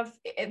really have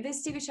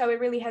this TV show. It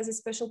really has a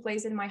special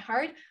place in my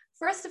heart.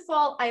 First of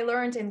all, I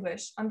learned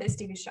English on this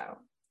TV show.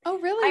 Oh,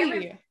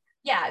 really?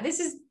 Yeah, this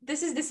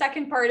is the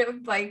second part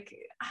of like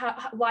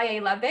why I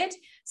love it.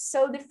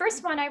 So the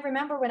first one I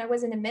remember when I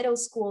was in the middle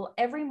school,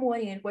 every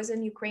morning it was a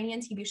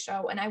Ukrainian TV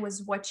show, and I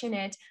was watching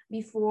it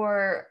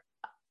before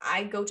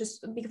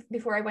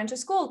before I went to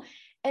school,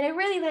 and I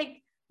really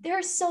like.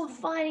 They're so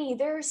funny.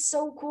 They're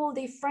so cool.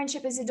 Their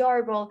friendship is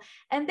adorable.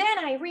 And then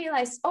I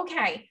realized,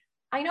 okay,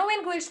 I know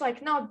English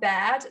like not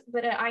bad,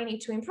 but I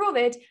need to improve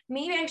it.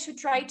 Maybe I should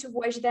try to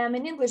watch them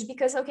in English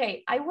because,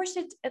 okay, I watched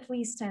it at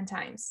least 10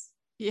 times.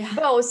 Yeah.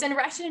 Both in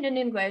Russian and in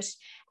English.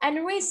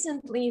 And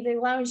recently they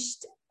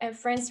launched a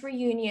Friends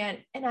reunion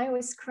and I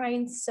was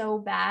crying so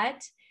bad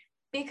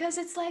because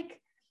it's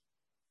like,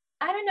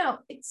 I don't know,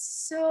 it's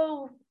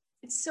so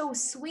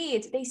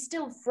sweet. They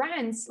still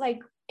friends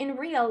like in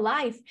real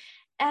life.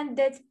 And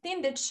the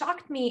thing that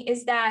shocked me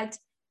is that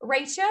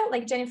Rachel,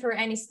 like Jennifer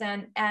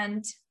Aniston,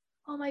 and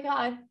oh my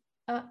God,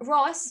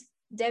 Ross,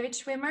 David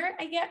Schwimmer,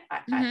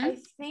 I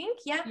think,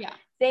 yeah,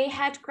 they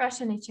had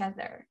crush on each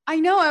other.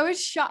 I know. I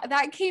was shocked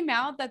that came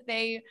out that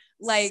they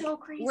like so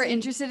crazy. were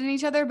interested in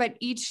each other, but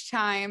each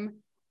time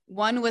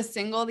one was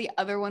single, the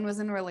other one was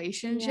in a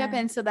relationship,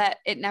 and so that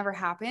it never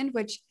happened,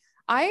 which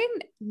I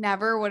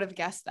never would have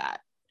guessed that.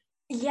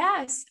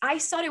 Yes, I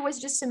thought it was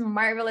just some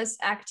marvelous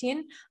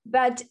acting,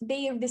 but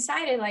they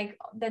decided like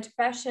that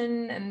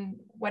passion and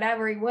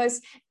whatever it was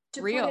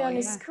to put it on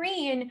the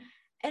screen.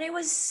 And it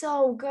was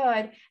so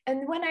good.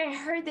 And when I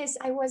heard this,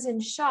 I was in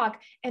shock.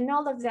 And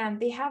all of them,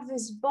 they have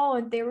this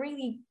bond. They're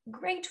really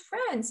great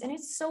friends. And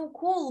it's so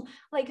cool.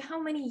 Like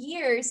how many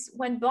years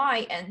went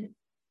by and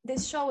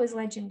this show is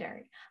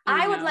legendary.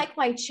 I would like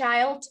my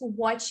child to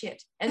watch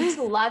it and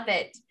to love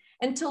it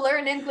and to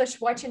learn English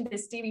watching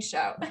this TV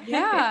show.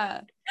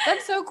 Yeah.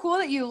 That's so cool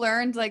that you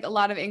learned like a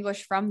lot of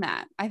English from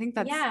that. I think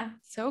that's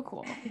so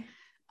cool.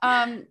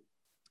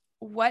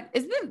 What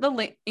isn't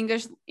the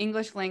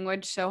English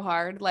language so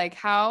hard? Like,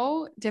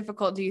 how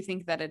difficult do you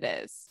think that it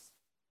is?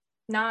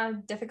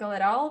 Not difficult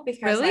at all,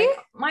 because like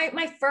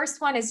my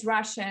first one is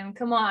Russian.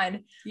 Come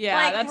on. Yeah,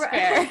 like, that's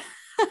fair.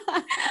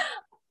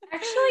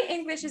 Actually,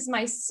 English is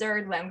my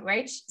third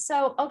language.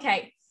 So,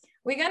 okay,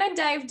 we're gonna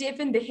dive deep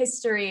in the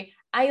history.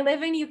 I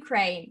live in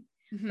Ukraine,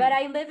 but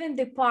I live in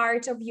the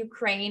part of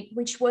Ukraine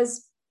which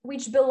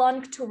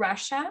belonged to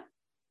Russia.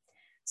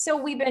 So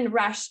we've been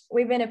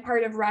a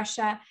part of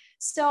Russia.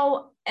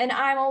 So, and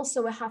I'm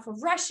also a half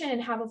of Russian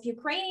and half of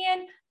Ukrainian.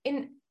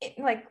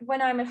 Like when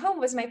I'm at home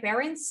with my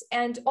parents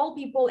and all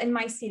people in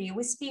my city,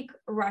 we speak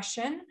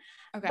Russian,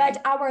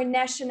 but our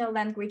national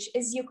language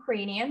is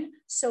Ukrainian.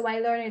 So I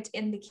learned it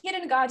in the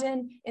kindergarten,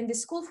 in the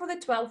school for the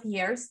 12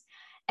 years.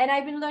 And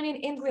I've been learning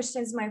English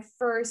since my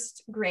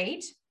first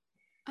grade.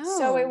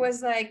 So it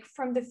was like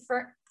from the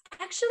first,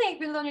 actually I've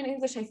been learning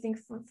English, I think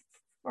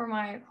for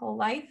my whole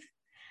life.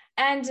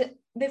 And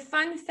the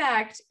fun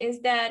fact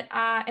is that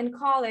in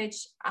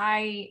college,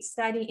 I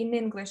study in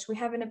English. We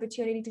have an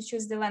opportunity to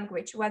choose the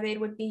language, whether it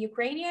would be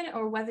Ukrainian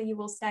or whether you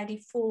will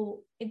study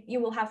you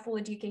will have full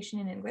education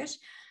in English.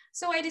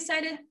 So I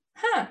decided,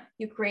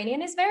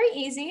 Ukrainian is very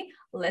easy.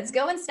 Let's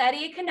go and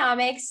study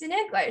economics in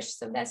English.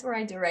 So that's what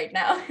I do right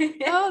now.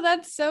 Oh,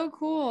 that's so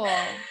cool.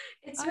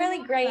 It's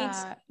really great.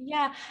 That.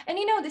 Yeah. And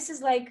this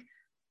is like,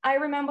 I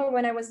remember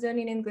when I was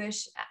learning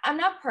English, I'm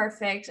not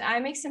perfect. I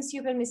make some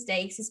stupid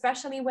mistakes,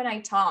 especially when I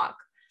talk.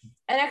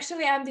 And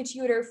actually, I'm the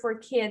tutor for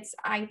kids.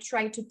 I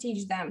try to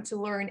teach them to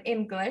learn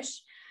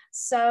English.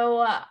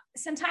 So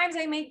sometimes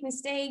I make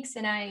mistakes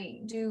and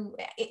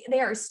they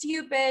are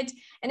stupid.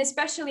 And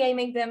especially I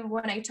make them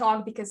when I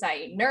talk because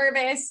I'm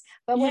nervous,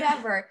 but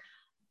whatever.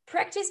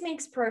 Practice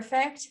makes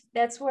perfect.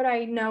 That's what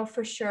I know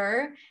for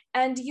sure.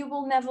 And you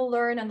will never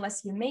learn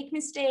unless you make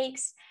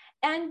mistakes.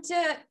 And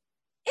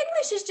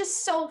English is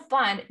just so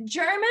fun.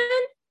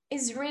 German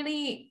is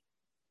really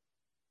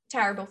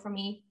terrible for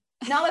me.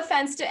 No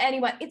offense to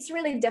anyone. It's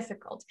really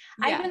difficult.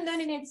 Yes. I've been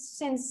learning it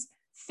since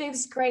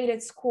 5th grade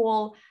at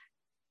school.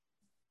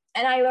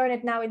 And I learn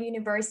it now at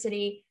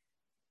university.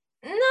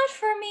 Not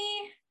for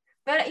me.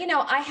 But,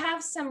 I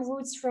have some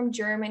roots from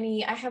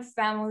Germany. I have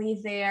family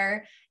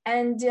there.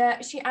 And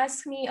she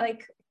asked me,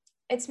 like,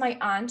 it's my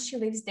aunt. She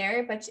lives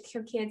there, but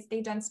her kids,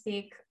 they don't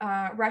speak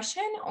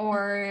Russian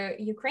or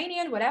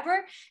Ukrainian,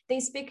 whatever. They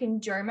speak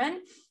in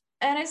German.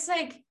 And it's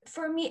like,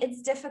 for me,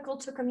 it's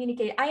difficult to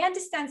communicate. I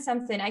understand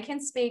something. I can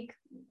speak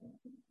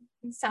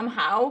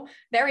somehow,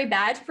 very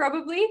bad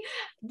probably,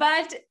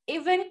 but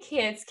even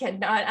kids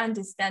cannot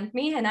understand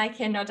me and I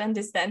cannot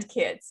understand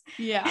kids.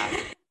 Yeah.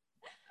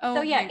 Oh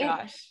so yeah, my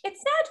gosh.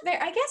 It's not very,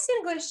 I guess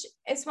English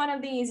is one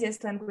of the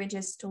easiest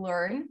languages to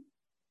learn.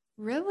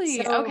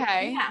 Really? So,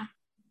 okay. Yeah,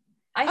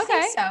 I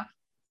think so.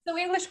 So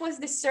English was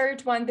the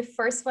third one. The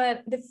first one,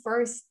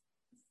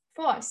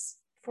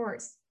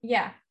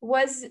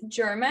 was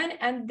German,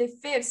 and the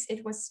 5th,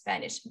 it was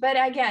Spanish. But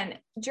again,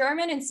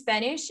 German and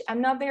Spanish,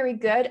 I'm not very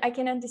good. I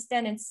can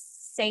understand and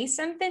say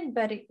something,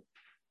 but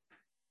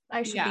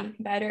I should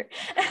be better.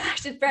 I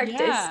should practice.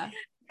 Yeah.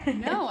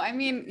 No, I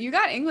mean, you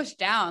got English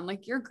down.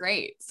 Like, you're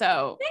great.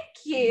 So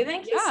thank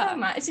you so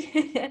much.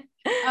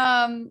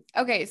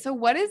 Okay. So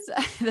what is,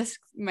 this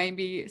might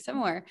be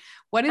similar.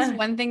 What is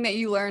one thing that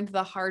you learned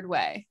the hard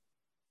way?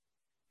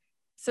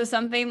 So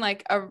something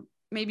like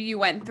maybe you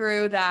went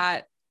through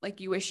that,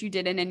 like you wish you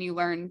didn't, and you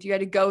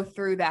had to go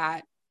through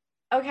that.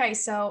 Okay.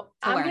 So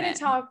I'm going to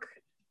talk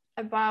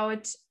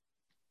about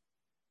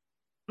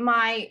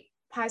my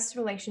past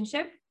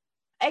relationship.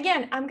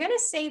 Again, I'm going to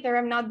say that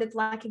I'm not that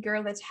lucky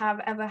girl that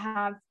ever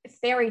have a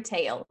fairy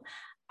tale.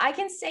 I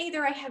can say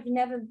that I have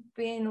never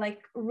been like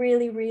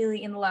really,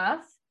 really in love,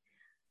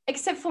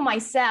 except for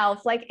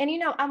myself. Like, and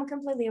I'm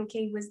completely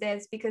okay with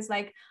this because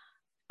like,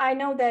 I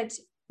know that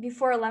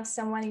before I love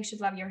someone, you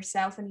should love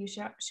yourself and you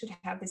should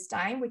have this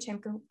time, which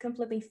I'm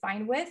completely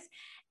fine with.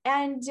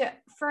 And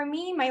for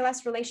me, my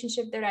last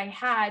relationship that I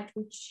had,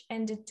 which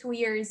ended 2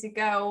 years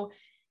ago,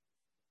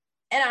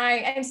 and I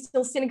am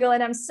still single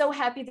and I'm so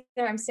happy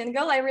that I'm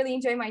single. I really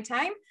enjoy my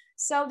time.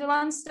 So the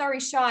long story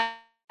short,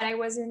 I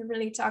was in a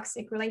really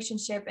toxic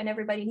relationship and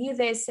everybody knew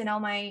this. And all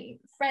my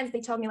friends,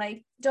 they told me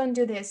like, don't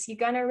do this. You're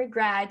going to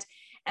regret.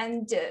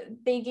 And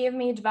they gave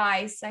me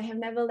advice. I have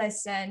never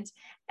listened.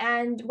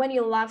 And when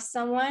you love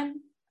someone,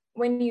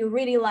 when you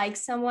really like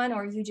someone,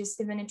 or you just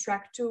even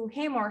attract to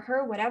him or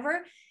her,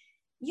 whatever,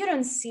 you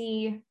don't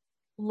see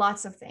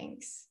lots of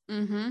things.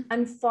 Mm-hmm.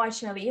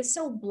 Unfortunately, you're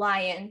so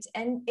blind.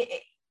 And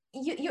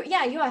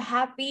you are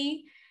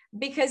happy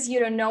because you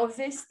don't know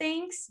these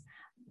things,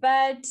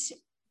 but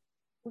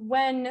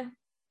when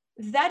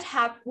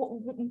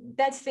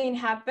that thing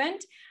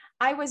happened,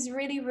 I was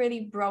really,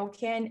 really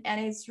broken,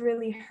 and it's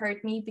really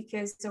hurt me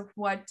because of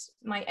what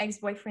my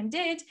ex-boyfriend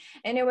did.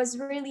 And it was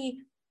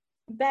really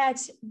bad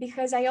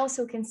because I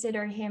also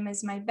consider him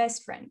as my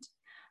best friend.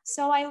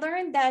 So I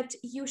learned that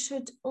you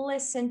should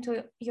listen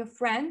to your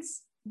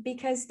friends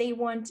because they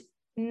want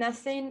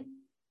nothing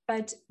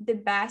but the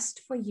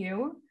best for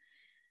you.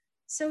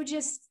 So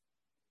just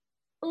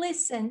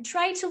listen,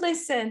 try to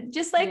listen,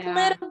 just like a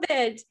little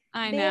bit.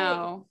 I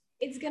know.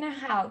 It's gonna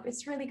help.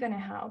 It's really gonna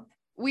help.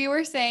 We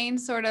were saying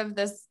sort of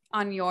this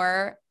on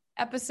your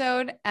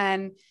episode,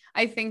 and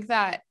I think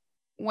that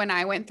when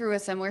I went through a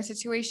similar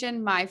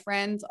situation, my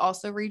friends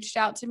also reached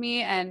out to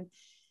me, and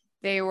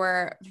they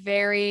were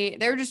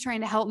just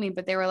trying to help me,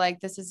 but they were like,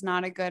 this is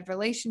not a good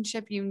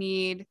relationship. You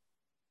need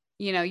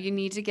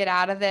to get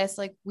out of this.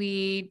 Like,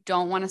 we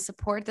don't want to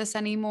support this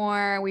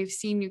anymore. We've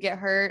seen you get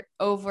hurt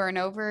over and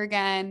over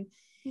again.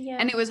 Yeah.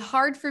 And it was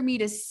hard for me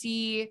to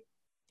see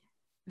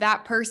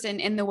that person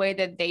in the way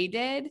that they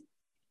did.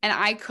 And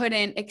I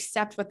couldn't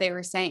accept what they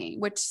were saying,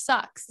 which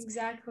sucks.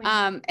 Exactly.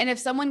 And if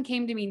someone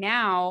came to me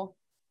now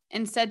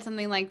and said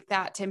something like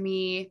that to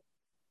me,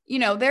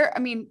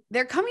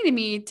 they're coming to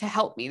me to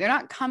help me. They're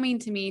not coming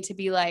to me to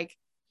be like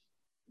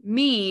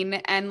mean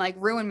and like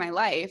ruin my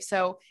life.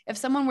 So if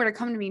someone were to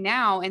come to me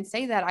now and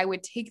say that, I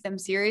would take them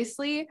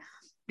seriously,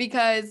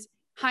 because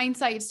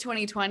hindsight's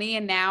 2020.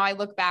 And now I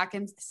look back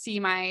and see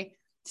my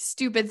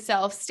stupid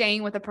self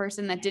staying with a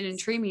person that didn't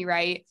treat me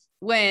right,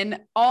 when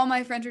all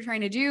my friends were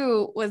trying to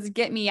do was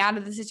get me out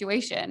of the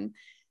situation.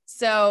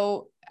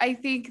 So I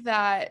think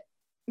that,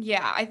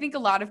 I think a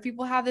lot of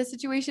people have this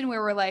situation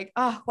where we're like,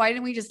 oh, why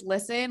didn't we just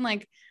listen?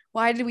 Like,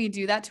 why did we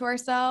do that to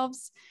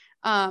ourselves?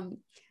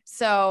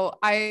 So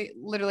I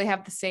literally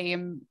have the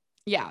same,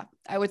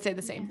 I would say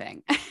the same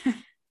thing.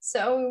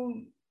 So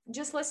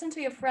just listen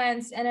to your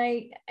friends.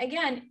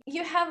 And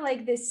you have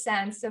like this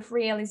sense of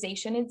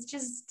realization. It's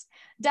just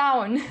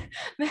down.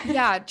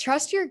 Yeah.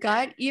 Trust your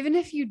gut. Even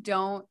if you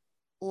don't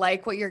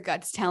like what your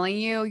gut's telling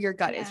you, your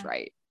gut is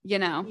right.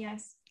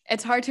 Yes.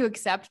 It's hard to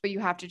accept, but you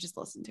have to just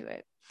listen to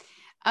it.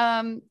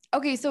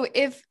 Okay. So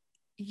if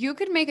you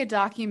could make a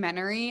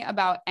documentary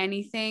about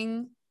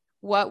anything,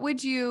 what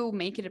would you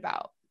make it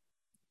about?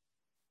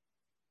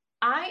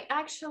 I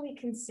actually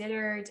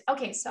considered,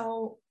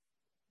 so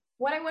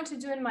what I want to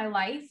do in my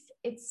life,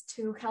 it's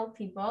to help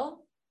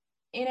people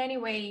in any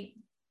way.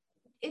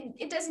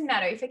 It doesn't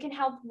matter. If I can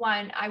help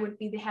one, I would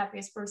be the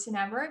happiest person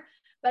ever.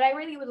 But I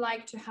really would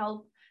like to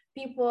help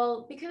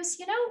people because,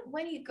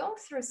 when you go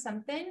through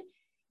something,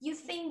 you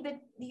think that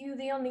you're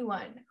the only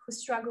one who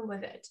struggle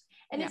with it.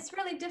 And it's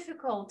really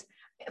difficult.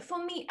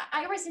 For me,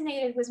 I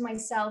resonated with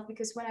myself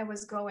because when I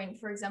was going,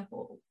 for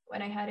example,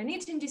 when I had an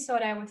eating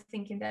disorder, I was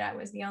thinking that I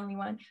was the only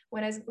one.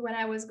 When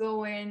I was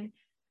going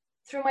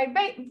through my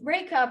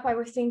breakup, I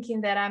was thinking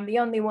that I'm the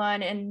only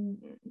one and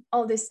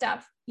all this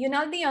stuff. You're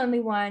not the only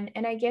one.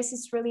 And I guess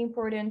it's really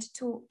important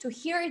to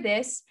hear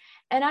this.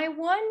 And I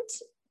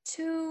was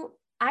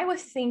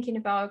thinking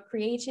about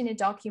creating a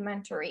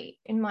documentary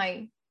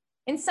in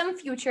some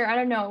future, I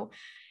don't know.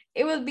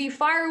 It will be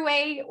far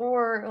away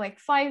or like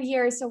 5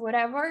 years or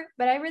whatever,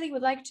 but I really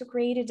would like to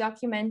create a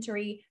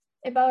documentary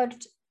about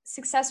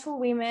successful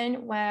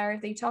women where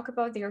they talk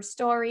about their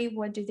story.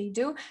 What do they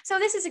do? So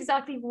this is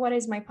exactly what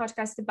is my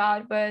podcast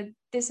about, but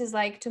this is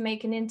like to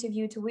make an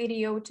interview to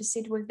video, to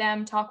sit with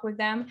them, talk with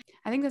them.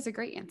 I think that's a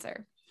great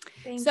answer.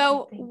 Thank you.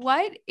 You.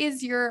 What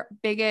is your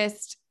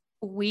biggest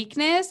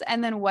weakness?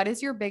 And then what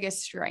is your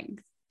biggest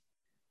strength?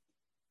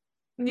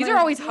 These are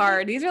always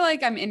hard. These are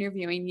like, I'm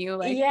interviewing you.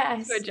 Like,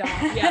 yes. Good job.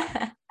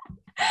 Yeah.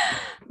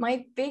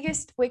 My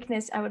biggest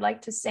weakness, I would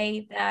like to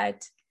say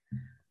that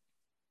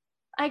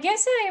I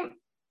guess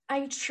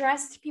I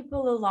trust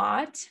people a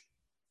lot.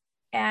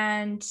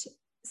 And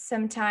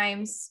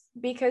sometimes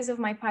because of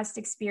my past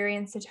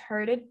experience, it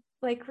hurted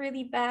like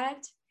really bad.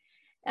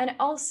 And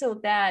also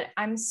that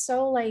I'm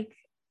so like,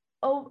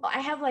 I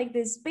have like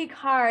this big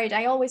heart.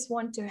 I always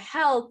want to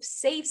help,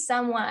 save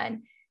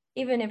someone,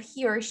 even if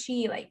he or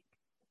she like,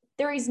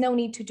 there is no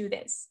need to do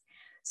this.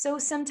 So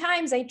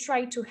sometimes I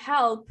try to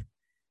help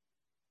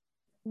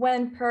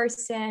when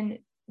person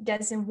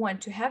doesn't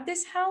want to have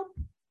this help.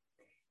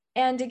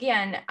 And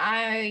again,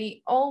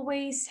 I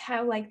always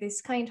have like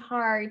this kind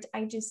heart.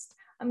 I'm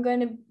going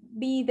to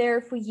be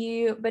there for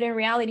you. But in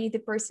reality, the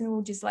person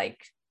will just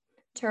like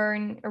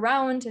turn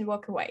around and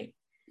walk away.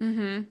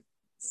 Mm-hmm.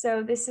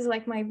 So this is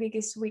like my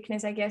biggest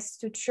weakness, I guess,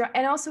 to try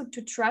and also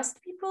to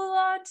trust people a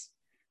lot,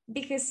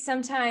 because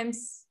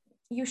sometimes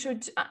you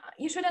should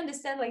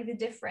understand like the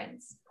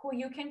difference, who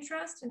you can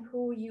trust and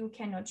who you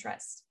cannot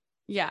trust.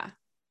 Yeah,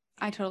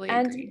 I totally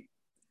agree.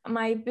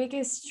 My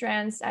biggest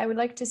strengths, I would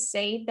like to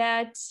say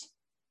that,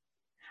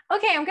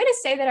 I'm going to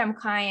say that I'm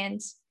kind,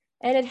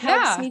 and it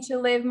helps me to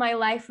live my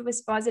life with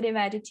a positive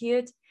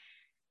attitude.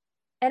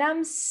 And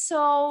I'm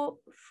so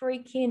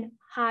freaking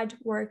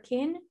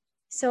hardworking.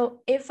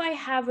 So if I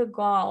have a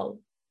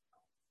goal,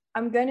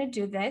 I'm going to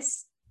do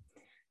this.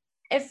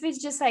 If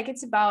it's just like,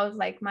 it's about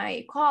like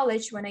my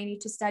college when I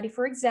need to study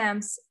for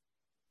exams,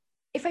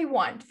 if I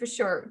want for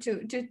sure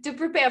to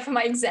prepare for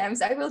my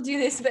exams, I will do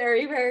this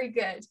very, very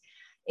good.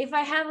 If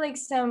I have like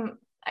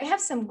I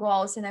have some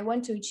goals and I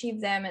want to achieve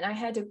them, and I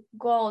had a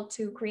goal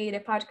to create a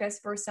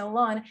podcast for so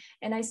long,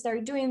 and I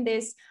started doing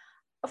this.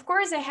 Of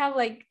course, I have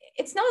like,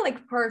 it's not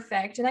like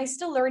perfect, and I'm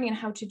still learning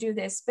how to do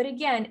this. But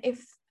again,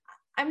 if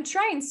I'm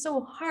trying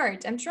so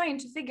hard, I'm trying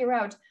to figure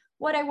out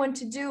what I want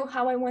to do,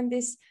 how I want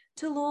this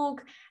to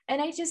look.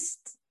 And I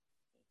just,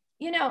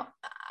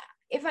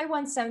 if I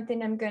want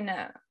something, I'm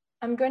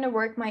gonna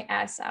work my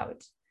ass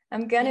out.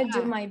 I'm gonna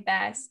do my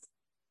best.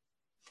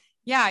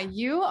 Yeah,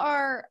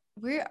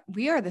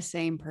 we are the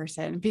same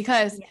person,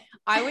 because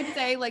I would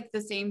say like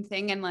the same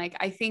thing. And like,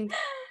 I think,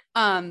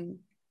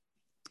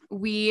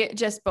 we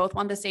just both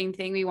want the same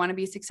thing. We want to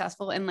be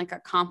successful and like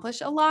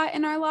accomplish a lot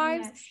in our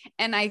lives. Yes.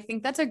 And I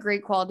think that's a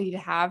great quality to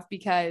have,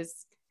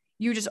 because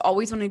you just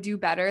always want to do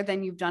better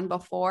than you've done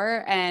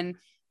before. And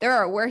there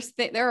are worse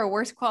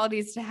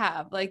qualities to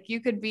have. Like you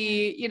could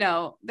be,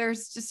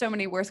 there's just so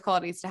many worse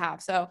qualities to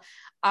have. So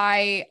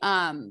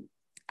I'm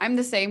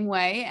the same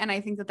way. And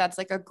I think that that's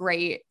like a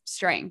great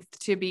strength,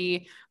 to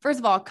be, first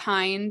of all,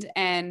 kind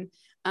and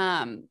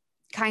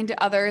kind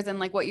to others. And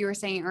like what you were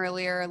saying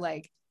earlier,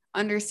 like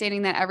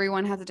understanding that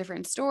everyone has a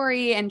different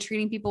story, and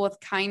treating people with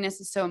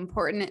kindness is so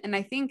important. And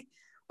I think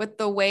with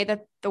the way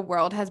that the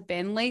world has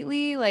been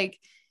lately, like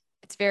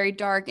it's very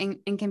dark and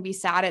can be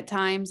sad at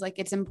times. Like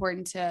it's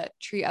important to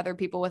treat other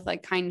people with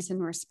like kindness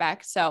and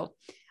respect. So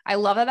I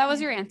love that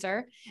was your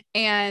answer,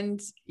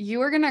 and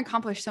you are going to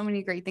accomplish so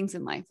many great things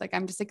in life. Like,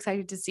 I'm just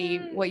excited to see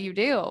what you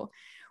do.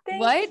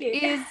 Thank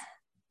you.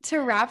 To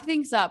wrap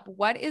things up,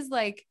 what is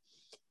like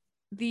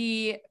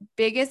the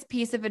biggest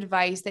piece of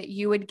advice that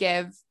you would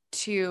give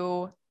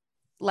to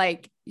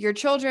like your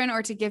children,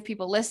 or to give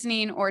people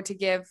listening, or to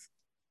give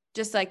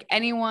just like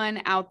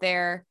anyone out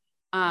there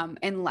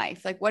in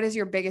life? Like, what is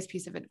your biggest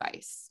piece of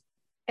advice?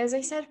 As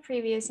I said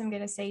previous, I'm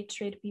going to say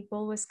treat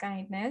people with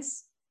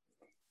kindness.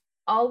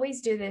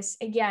 Always do this.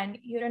 Again,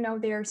 you don't know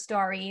their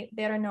story,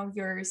 they don't know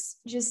yours.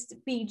 Just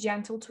be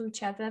gentle to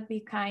each other,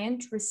 be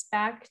kind,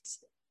 respect,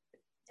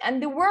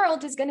 and the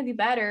world is going to be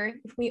better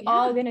if we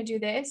all going to do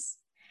this.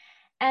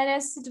 And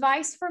as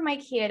advice for my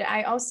kid,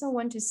 I also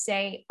want to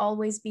say,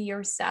 always be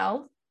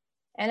yourself.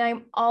 And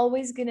I'm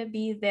always going to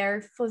be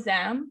there for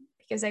them,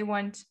 because I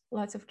want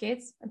lots of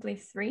kids, at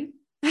least 3.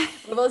 We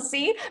will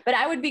see, but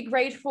I would be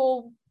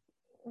grateful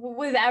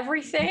with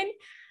everything.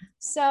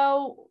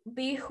 So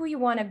be who you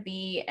want to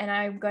be, and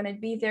I'm going to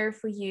be there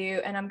for you,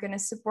 and I'm going to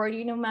support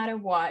you no matter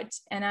what.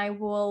 And I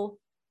will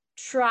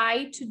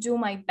try to do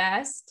my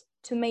best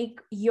to make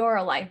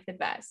your life the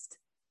best.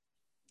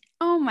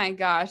 Oh my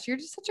gosh, you're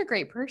just such a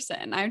great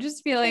person. I'm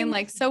just feeling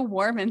like so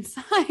warm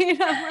inside.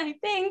 I'm like,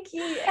 thank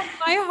you.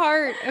 My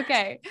heart.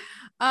 Okay.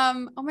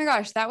 Oh my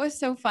gosh, that was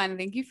so fun.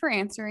 Thank you for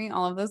answering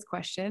all of those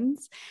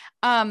questions.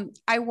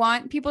 I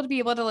want people to be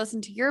able to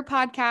listen to your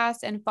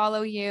podcast and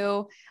follow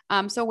you.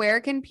 So where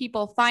can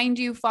people find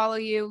you, follow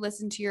you,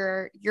 listen to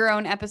your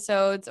own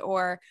episodes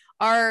or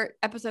our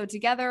episode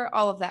together,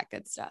 all of that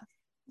good stuff?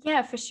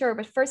 Yeah, for sure.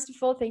 But first of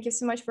all, thank you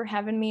so much for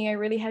having me. I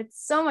really had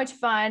so much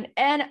fun.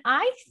 And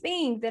I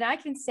think that I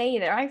can say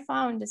that I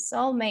found a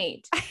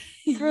soulmate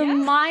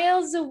from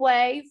miles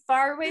away,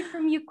 far away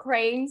from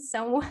Ukraine.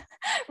 So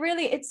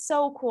really, it's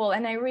so cool.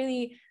 And I'm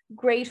really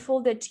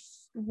grateful that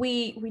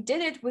we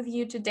did it with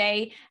you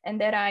today,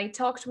 and that I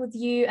talked with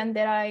you, and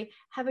that I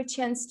have a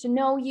chance to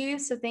know you.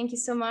 So thank you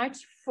so much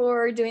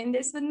for doing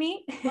this with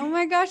me. Oh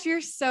my gosh,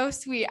 you're so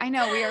sweet. I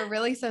know we are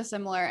really so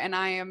similar, and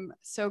I am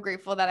so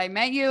grateful that I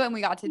met you and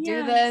we got to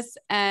do this,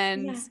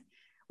 and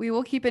we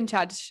will keep in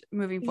touch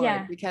moving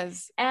forward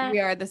because we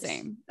are the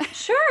same.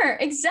 Sure,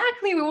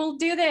 exactly. We will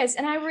do this.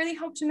 And I really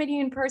hope to meet you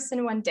in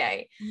person one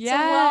day.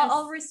 Yes.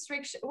 So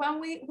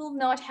when we will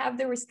not have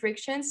the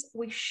restrictions,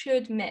 we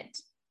should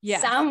meet.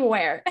 Yes.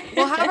 Somewhere.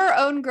 We'll have our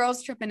own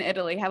girls trip in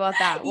Italy. How about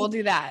that? We'll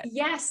do that.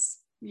 Yes.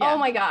 Yeah. Oh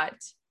my God.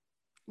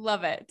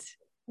 Love it.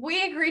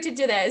 We agree to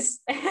do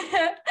this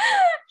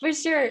for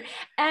sure.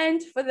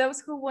 And for those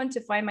who want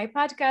to find my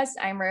podcast,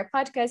 I'm Rare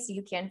Podcast.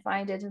 You can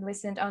find it and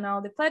listen on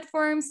all the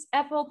platforms,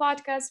 Apple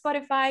Podcasts,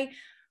 Spotify,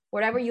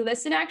 whatever you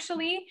listen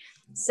actually.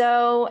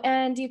 So,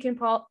 and you can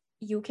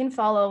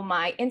follow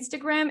my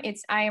Instagram.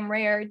 It's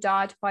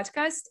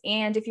iamrare.podcast.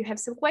 And if you have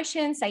some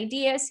questions,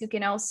 ideas, you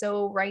can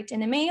also write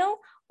an email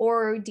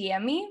or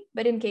DM me.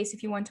 But in case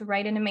if you want to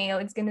write an email,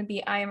 it's going to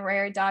be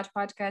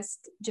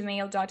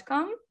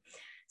iamrare.podcast@gmail.com.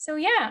 So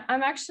yeah,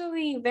 I'm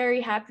actually very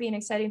happy and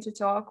excited to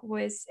talk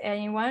with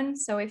anyone.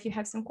 So if you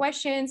have some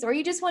questions or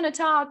you just want to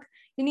talk,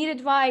 you need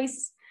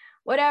advice,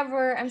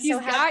 whatever, so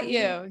happy. Got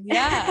you.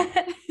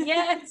 Yeah.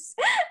 Yes.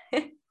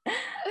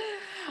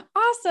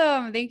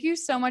 Awesome. Thank you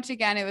so much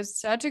again. It was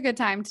such a good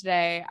time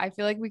today. I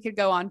feel like we could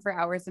go on for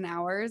hours and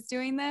hours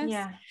doing this.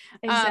 Yeah,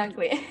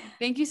 exactly.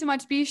 Thank you so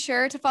much. Be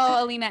sure to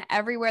follow Alina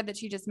everywhere that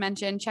she just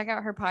mentioned. Check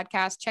out her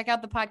podcast. Check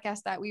out the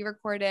podcast that we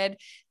recorded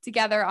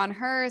together on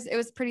hers. It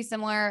was pretty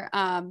similar.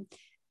 And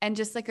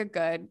just like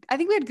I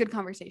think we had good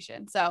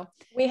conversation. So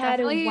we had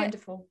a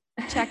wonderful.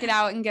 Check it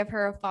out and give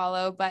her a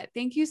follow. But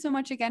thank you so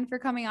much again for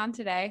coming on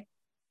today.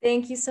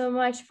 Thank you so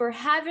much for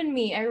having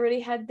me. I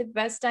really had the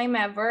best time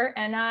ever.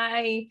 And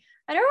I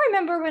don't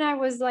remember when I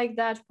was like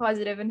that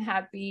positive and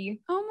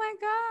happy. Oh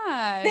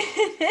my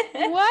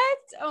gosh. What?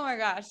 Oh my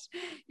gosh.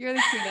 You're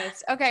the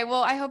cutest. Okay.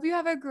 Well, I hope you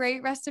have a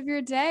great rest of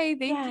your day.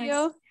 Thank Yes.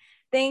 you.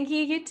 Thank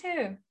you. You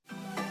too.